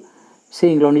अमेरिका जाऊ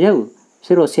से इंग्लैंड जाऊ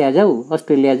से रशिया जाऊ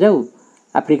ऑस्ट्रेलिया जाऊ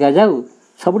आफ्रिका जाऊ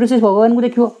सबुठे से भगवान को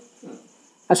देखो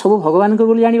आ सब भगवान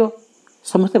को जान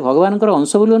समस्ते भगवान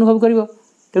अंश बोली अनुभव कर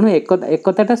तेणु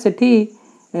एकताटा से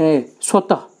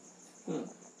स्वतः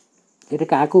ये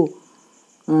क्या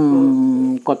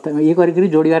ये कर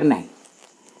जोड़ार ना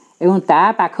एवं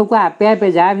ता पाखक आपे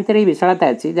आपे जहाँ भितर विशालता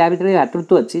अच्छी जहाँ भितर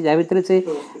भातृत्व अच्छी जहाँ भितर से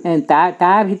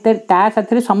ता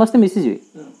साथ समस्ते मिसीजे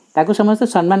ताको समस्ते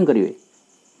सम्मान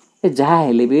करेंगे जहाँ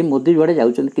हेले भी मोदी जुआड़े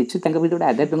जाऊँ कि गोटे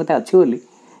आध्यात्मिकता अच्छी बोली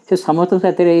से समस्त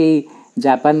साथ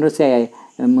जापान से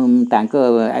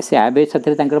आबे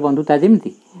साथ बंधुता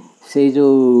जमी से जो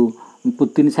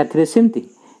पुतिन साथ सेमती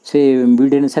से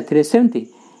बिडेन साथ सेमती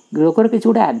लोकर किसी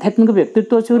गोटे आध्यात्मिक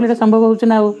व्यक्तित्व अच्छे बोले संभव हो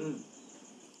ना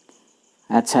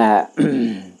अच्छा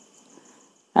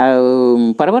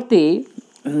परवर्ती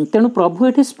तेणु प्रभु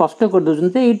ये स्पष्ट कर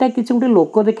दूसरे यहाँ किसी गोटे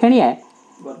लोक देखाणिया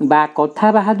बा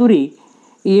कथा बाहादुरी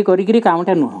ये करी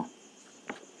कामटा नुह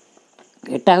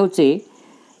एटा हूँ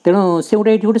तेणु से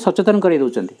गोटे ये गोटे सचेतन कर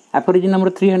दौरान aphorism number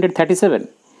 337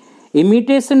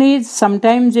 imitation is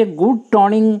sometimes a good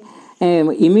turning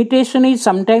imitation is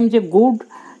sometimes a good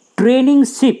training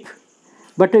ship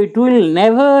but it will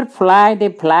never fly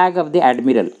the flag of the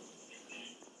admiral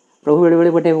प्रभु बेले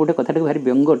बेले गोटे गोटे कथाटा भारी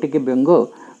व्यंग टे व्यंग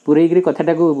पूरेगी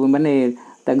कथाटा को माने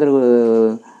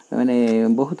माने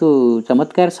बहुत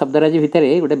चमत्कार शब्दराजी भितर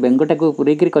गोटे व्यंगटा को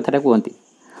पूरेगी कथाटा कहती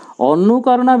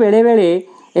अनुकरण बेले बेले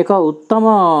एक उत्तम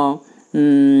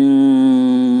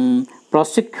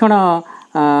प्रशिक्षण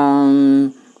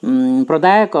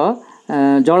प्रदायक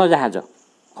जल जहाज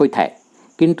होता है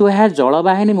किंतु यह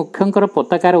जलवाहिनी मुख्यंकर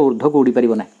पताकार ऊर्ध्व को उड़ी पार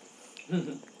ना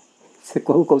से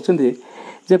कहते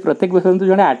जे प्रत्येक व्यक्ति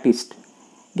जड़े आर्टिस्ट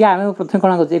कि आम प्रथम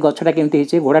कौन कर गछटा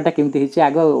केमती घोड़ाटा केमती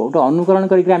आग गोटे अनुकरण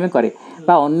करें करे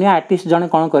अन्य आर्टिस्ट जड़े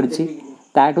कौन कर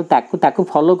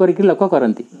फॉलो करके लोक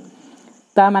करती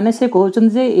ता माने से कहते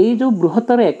जे ये जो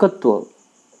बृहत्तर एकत्व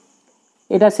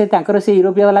यहाँ से से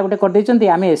यूरोपीय वाला गोटे करदे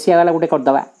आम एशिया वाला गोटे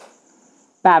करदे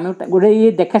आम गोटे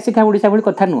ये देखा शिखा ओडिशा भाई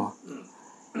कथा नुह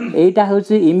यहीटा हूँ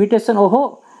इमिटेशन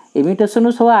ओहो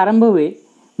इमिटेशन सब आरंभ हुए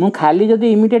मु खाली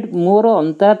जदि इमिटेट मोर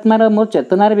अंतरात्मार मोर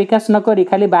चेतनार विकास न करी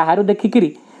खाली बाहर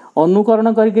देखिकी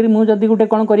अनुकरण करी मुझे गोटे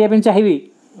कौन करने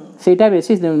चाहिए सेटा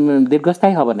बेसी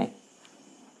दीर्घस्थायी हम ना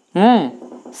हाँ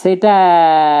सेटा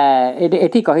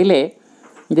ये कहले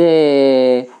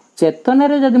जे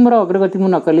चेतनार जदि मोर अग्रगति मु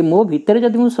न कली मो भितर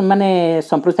जदि माने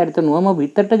संप्रसारित नुह मो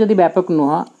भितरटा जदि व्यापक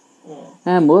नुह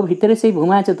मो भितर से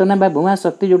भूमा चेतना बा भूमा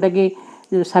शक्ति जोटा कि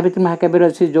सावित्री महाकाव्य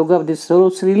अच्छी जोग of the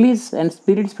souls release and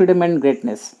spirits freedom and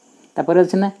greatness तापर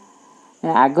अच्छी ना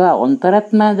आग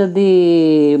अंतरात्मा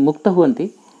जदि मुक्त हुअन्ति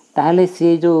ताहले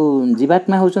सी जो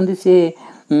जीवात्मा होचंती सी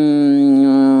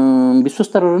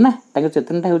विश्वस्तर ना ताके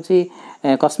चेतनाटा होची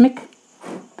कस्मिक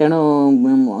तेणु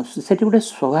सेठी गोटे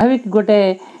स्वाभाविक गोटे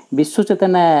विश्व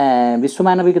चेतना विश्व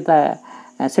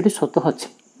मानविकता सेठी स्वत अच्छी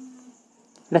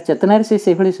एटा चेतनार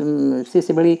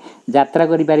से भली यात्रा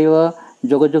करि पारिबो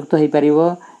जोगयुक्त हो पारिबो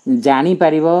जानी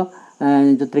पारिबो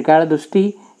जो त्रिकाल दृष्टि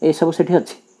ए सब सेठी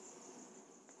अच्छी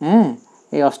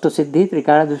ए अष्टसिद्धि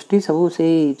त्रिकाल दृष्टि सब से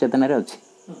चेतनार अच्छी।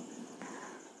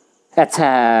 अच्छा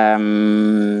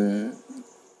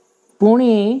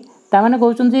पुणी ताने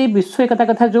कहते विश्व एकता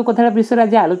कथा जो कथा विषय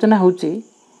आज आलोचना होची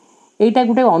एटा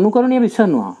गोटे अनुकरणीय विषय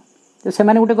नुह तो से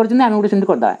गोटे कर गोटे सेमती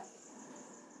करदे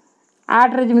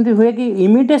आर्ट रे जमी हुए कि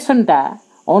इमिटेशनटा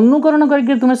अनुकरण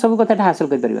करके तुम सब कथा हासिल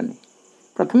कर पारिबनी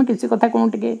प्रथम किसी कथा कौन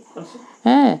टे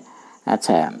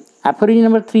अच्छा Aphorism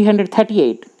number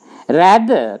 338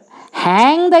 rather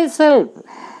hang thyself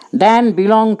than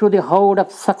belong to the horde of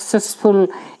successful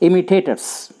imitators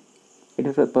ये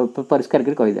परिष्कार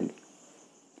कर कहीदेली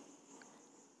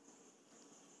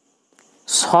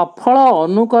सफल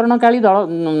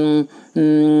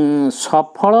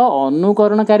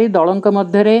अनुकरणकारी दलंक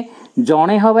मध्य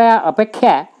जड़े हवा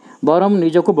अपेक्षा बरम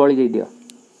निजको बलि दे दियो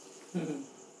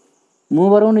मु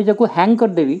बरम निजको हैंग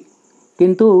करदेवी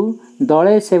किंतु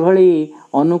दले से भली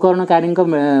अनुकरणकारी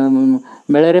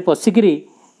मेले पशिकी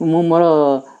मु मोर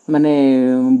माने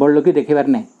बड़लोकी देखेबार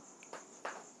नहीं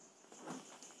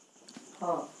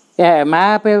माँ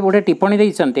पे गोटे टिप्पणी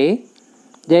देइछन्ते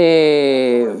जे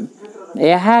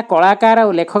यह कलाकार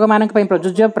और लेखक मानक पई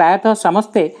प्रयोज्य प्रायतः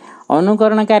समस्ते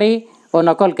अनुकरणकारी और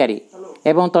नकलकारी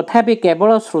एवं तथापि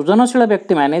केवल सृजनशील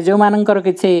व्यक्ति माने जो मानकर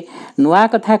किछि नुआ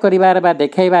कथा करिवार बा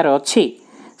देखाइबार अछि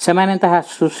सेमाने ताहा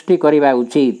सृष्टि करिबा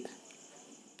उचित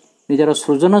निजर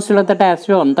सृजनशीलताटा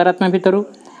आसो अंतरात्मा भितरु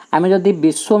आमे जदि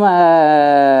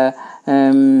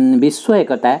विश्व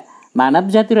एकता मानव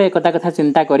जातिर एकता कथा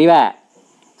चिंता करिबा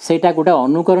सेटा गोटे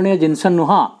अनुकरणीय जिनस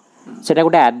नुह सेटा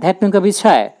गोटे आध्यात्मिक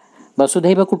विषय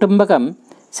वसुधैव कुटुंबकम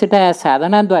सेटा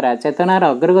साधना द्वारा चेतनार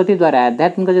अग्रगति द्वारा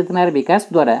आध्यात्मिक चेतनार विकास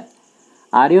द्वारा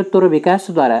आर्योत्तर विकास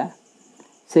द्वारा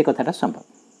से कथाटा संभव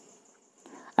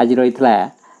आज रही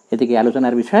ये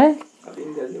आलोचनार विषय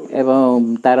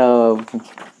एवं तार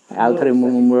आउ थे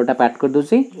मूलटा पाठ कर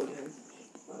दूसरी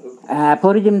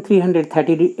Aphorism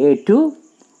 332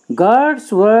 God's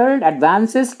world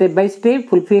advances step by step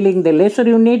fulfilling the lesser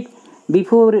unit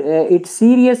before it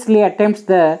seriously attempts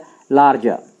the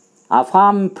larger.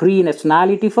 Affirm free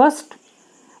nationality first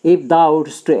if thou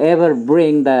wouldst ever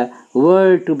bring the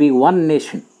world to be one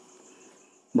nation.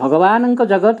 भगवान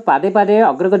जगत पादे पादे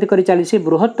अग्रगति करी चली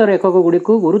बृहत्तर एकक गुड़ी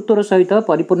को गुरुत्वर सहित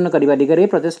परिपूर्ण करने दिगरे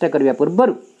प्रचेषा करने पूर्वर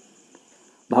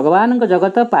भगवान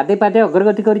जगत पादे पादे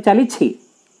अग्रगति करी चली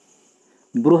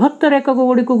बृहत्तर एकक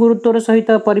गुड़ी को गुरुत्वर सहित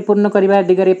परिपूर्ण करने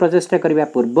दिगरे प्रचेषा करने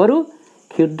पूर्वर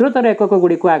क्षुद्रतर एकक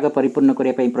गुड़ी को आग परिपूर्ण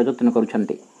करने प्रयत्न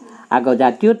करुछन्ति आग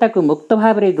जातीयता को मुक्त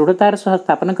भाव में दृढ़तार सह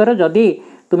स्थापन कर जदि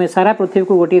तुम्हें सारा पृथ्वी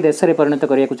को गोटे देश में परिणत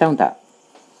करने चाहता।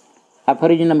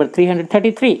 Aphorism number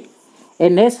 333 A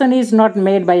nation is not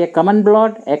made by a common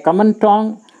blood, a common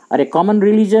tongue, or a common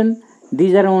religion.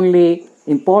 These are only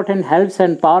important helps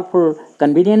and powerful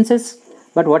conveniences.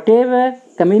 But whatever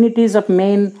communities of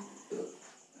men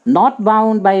not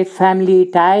bound by family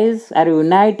ties are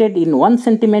united in one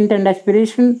sentiment and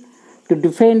aspiration to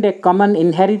defend a common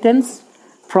inheritance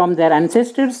from their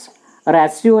ancestors or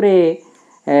assure a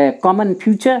common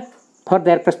future for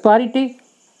their prosperity,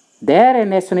 there a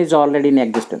nation is already in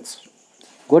existence.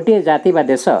 गोटे जाति बा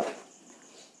देश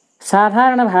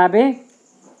साधारण भावे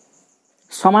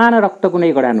समान रक्त को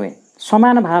नहीं गढ़ा नुहे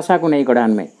समान भाषा को नहीं गढ़ा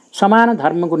नुहे समान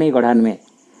धर्म को नहीं गढ़ा नुहे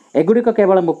एगुड़िक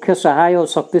केवल मुख्य सहाय और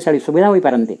शक्तिशाली सुविधा हो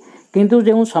पारती किंतु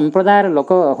जो संप्रदायर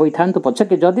लोक होता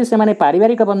पछके जदि से माने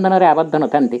पारिवारिक बंधन में आबद्ध न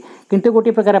था किंतु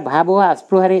गोटे प्रकार भाव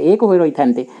आस्पृहार एक हो रही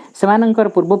था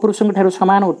पूर्वपुरुषों ठार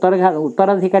समान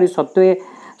उत्तराधिकारी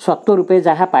सत्व रूपे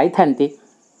जहाँ पाई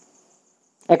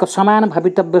एक समान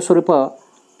भवितव्य स्वरूप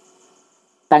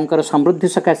तांकर समृद्धि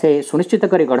सकाशे सुनिश्चित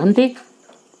कर गढ़ती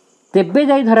तेबे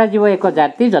जाई धरा जीव एक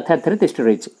जाति यथार्थ तिष्ठि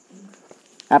रही।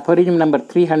 Aphorism number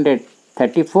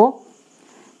 334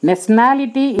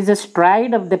 Nationality is a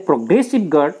stride of the progressive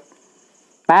god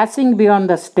passing beyond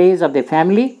the stage of the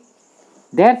family.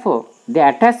 Therefore, the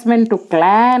attachment to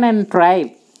clan and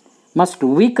tribe must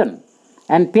weaken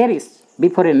and perish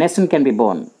before a nation can be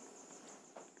born.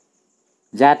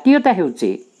 जातीयता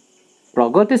हेउची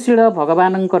प्रगतिशील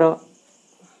भगवानंकर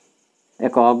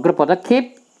एक अग्र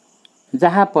पदक्षेप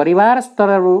जहाँ परिवार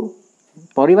स्तर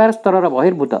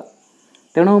बहिर्भूत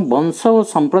तेणु वंश और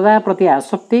संप्रदाय प्रति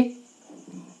आसक्ति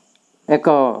एक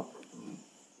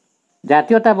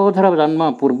जातीयता बोधर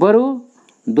जन्म पूर्वर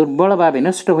दुर्बल बा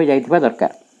विनष्ट हो जाइथिबा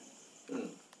दरकार।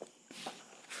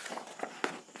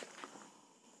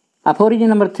 Aphorism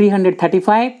number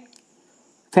 335,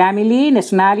 family,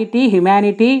 nationality,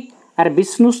 humanity are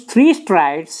Vishnu's three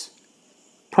strides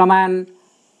from an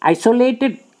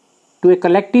isolated to a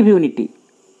collective unity.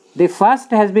 The first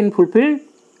has been fulfilled.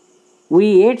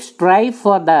 We yet strive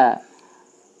for the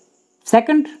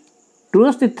second.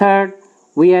 Towards the third,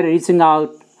 we are reaching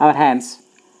out our hands,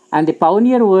 and the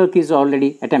pioneer work is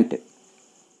already attempted.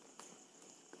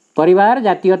 परिवार,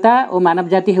 जातीयता और मानव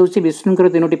जाति हेउछि विष्णुଙ୍କର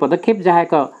तीनोटी पदक्षेप जहाँ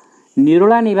एक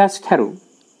निरोला निवास ठारू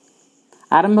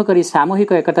आरंभ करी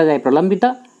सामूहिक एकता जाए प्रलंबित।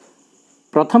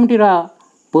 प्रथमटीर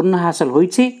पूर्ण हासिल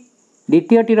होइछि,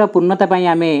 द्वितीयटीर पूर्णता पाई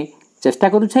आमे चेष्टा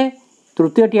करुछे,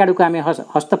 तृतीयटी आड़क आमे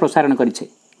हस्त प्रसारण करिछे।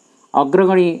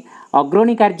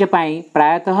 अग्रणी कार्य पाई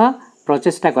प्रायतः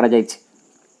प्रचेष्टा करा जाइछि।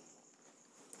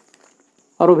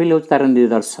 अरोभिल होछि तार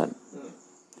निदर्शन।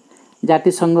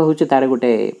 जातिसंघ होछि तार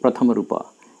गोटे प्रथम रूप।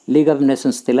 लीग ऑफ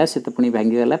नेशंस थिला से तो पुणी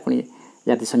भांगीगला, पुणी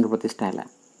जातिसंघ प्रतिष्ठा है।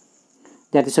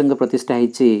 जातिसंघ प्रतिष्ठा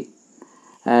होइछि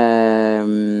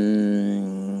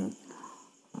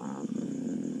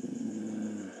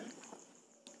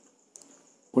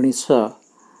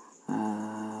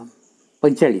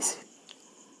 1945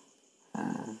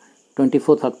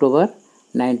 24 अक्टोबर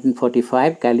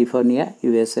 1945 कैलिफोर्निया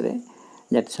यूएसए रे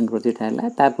जातिसंघ प्रतिष्ठा है।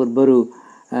 ता पूर्वर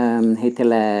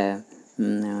होइथिला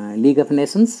लीग ऑफ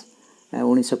नेशंस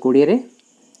 1920 रे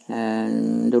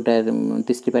जोटा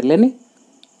तिष्ठी पारलेनी।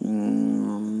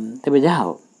 तेबे जहाँ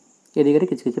हो ये दिगरे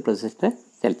किसी किसी प्रचेष्टा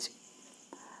चलछि।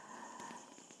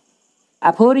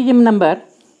 Aphorism number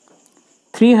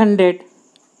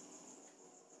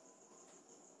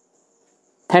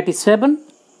 337,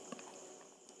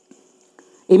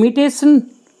 imitation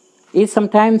is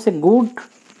sometimes a good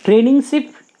training ship,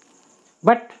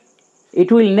 but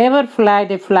it will never fly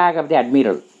the flag of the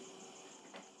admiral.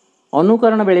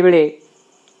 अनुकरण बेले बेले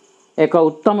एक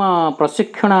उत्तम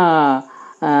प्रशिक्षण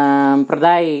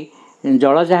प्रदायी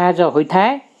जलजाहाज होता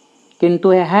है,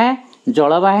 किंतु यह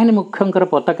जलवाहिनी मुख्यंकर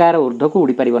पताकार ऊर्ध्व को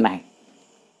उड़ी पारिब नाही।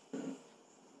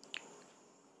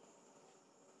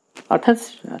 अर्थात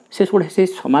से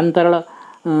समांतराल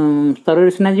स्तर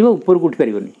सीना जीव ऊपर को उठी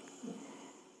पारिबनी।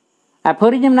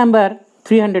 Aphorism number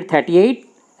 338,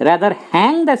 rather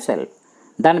hang the self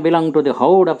than belong to the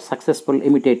horde of successful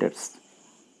imitators.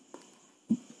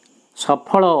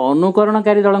 सफल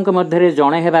अनुकरणकारी दल मध्य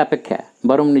जड़े हेबा अपेक्षा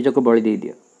बरम निजक बलि दे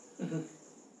दियो।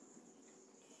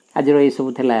 आज ये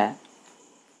सब थिला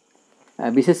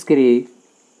विशेषकर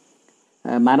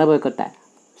मानव एकता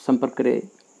संपर्क रे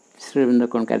श्रीरविंद्र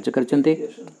कौन कार्य करछन्ते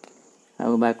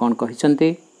बा कौन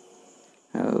कहिछन्ते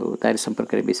तार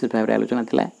संपर्क रे विशेष भाव आलोचना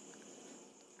थिला।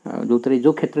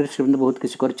 जो क्षेत्र में श्रीरविंद्र बहुत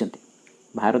किसी करछन्ते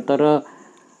भारतर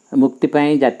मुक्ति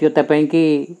पाई जातीयता पाई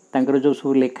कि तांकर जो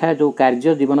सब लेखा जो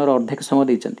कार्य जीवन अर्धेक समय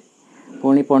देइछन्ते।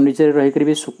 पुणी पंडिचेरी रहीकरी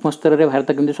भी सूक्ष्म स्तर में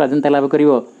भारत केमती स्वाधीनता लाभ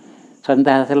करिवो,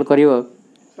 स्वाधीनता हासिल करिवो,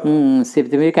 से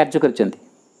भी कार्य करछन्ते।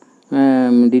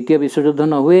 द्वितीय विश्वयुद्ध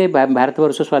न हुए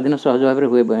भारतवर्ष स्वाधीन सहज भाव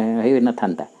हुए न था।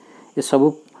 ये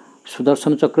सब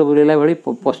सुदर्शन चक्र बुलेला भली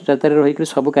पश्चात रहीकरी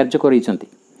सब कार्य करछन्ते।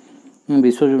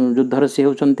 विश्वयुद्धर से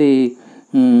होचन्ते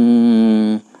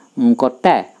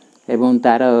कर्ता एवं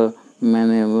तार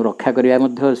माने रक्षा करिया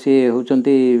मध्य से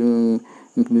होचन्ते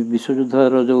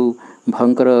विश्वयुद्धर जो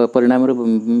भयंकर परिणाम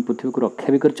पृथ्वी को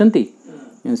रक्षा भी करछन्ते।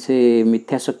 से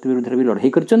मिथ्या शक्ति विरुद्ध भी लड़ाई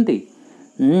करछन्ते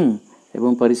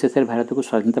एवं परिशेष भारत को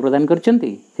स्वाधीनता प्रदान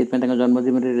करछन्ते। से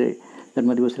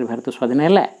जन्मदिवस भारत स्वाधीन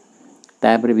है।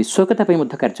 तापर विश्वकता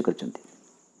मध्य कार्य करछन्ते।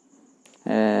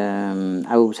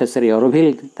 आउ शेष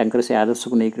अरोभिल तांकर से आदर्श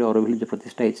को लेकर अरोभिल जो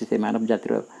प्रतिष्ठा है से मानव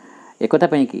जातिर एकता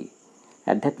पाई कि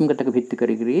आध्यात्मिकता को भित्ति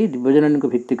करी दिव्यजननी को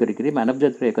भित्ति करी मानव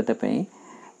जातिर एकता पाई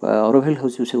अरोभिल हूँ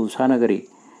से उत्साहन करी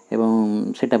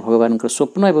एवं सेटा भगवान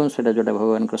स्वप्न एवं सेटा जोटा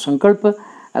भगवान संकल्प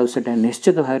आउ सेटा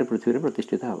निश्चित भाव पृथ्वी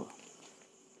प्रतिष्ठित हो।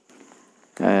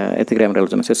 एतिक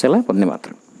आलोचना शेष है। वंदे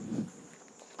मातरम।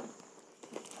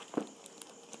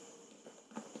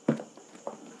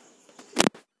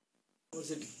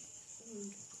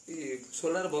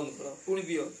 सोलार बंद करा पुणी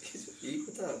दियो यही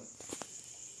कथा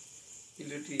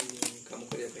इलेक्ट्रिक काम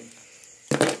करिया पे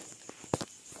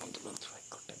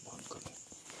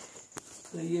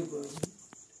ये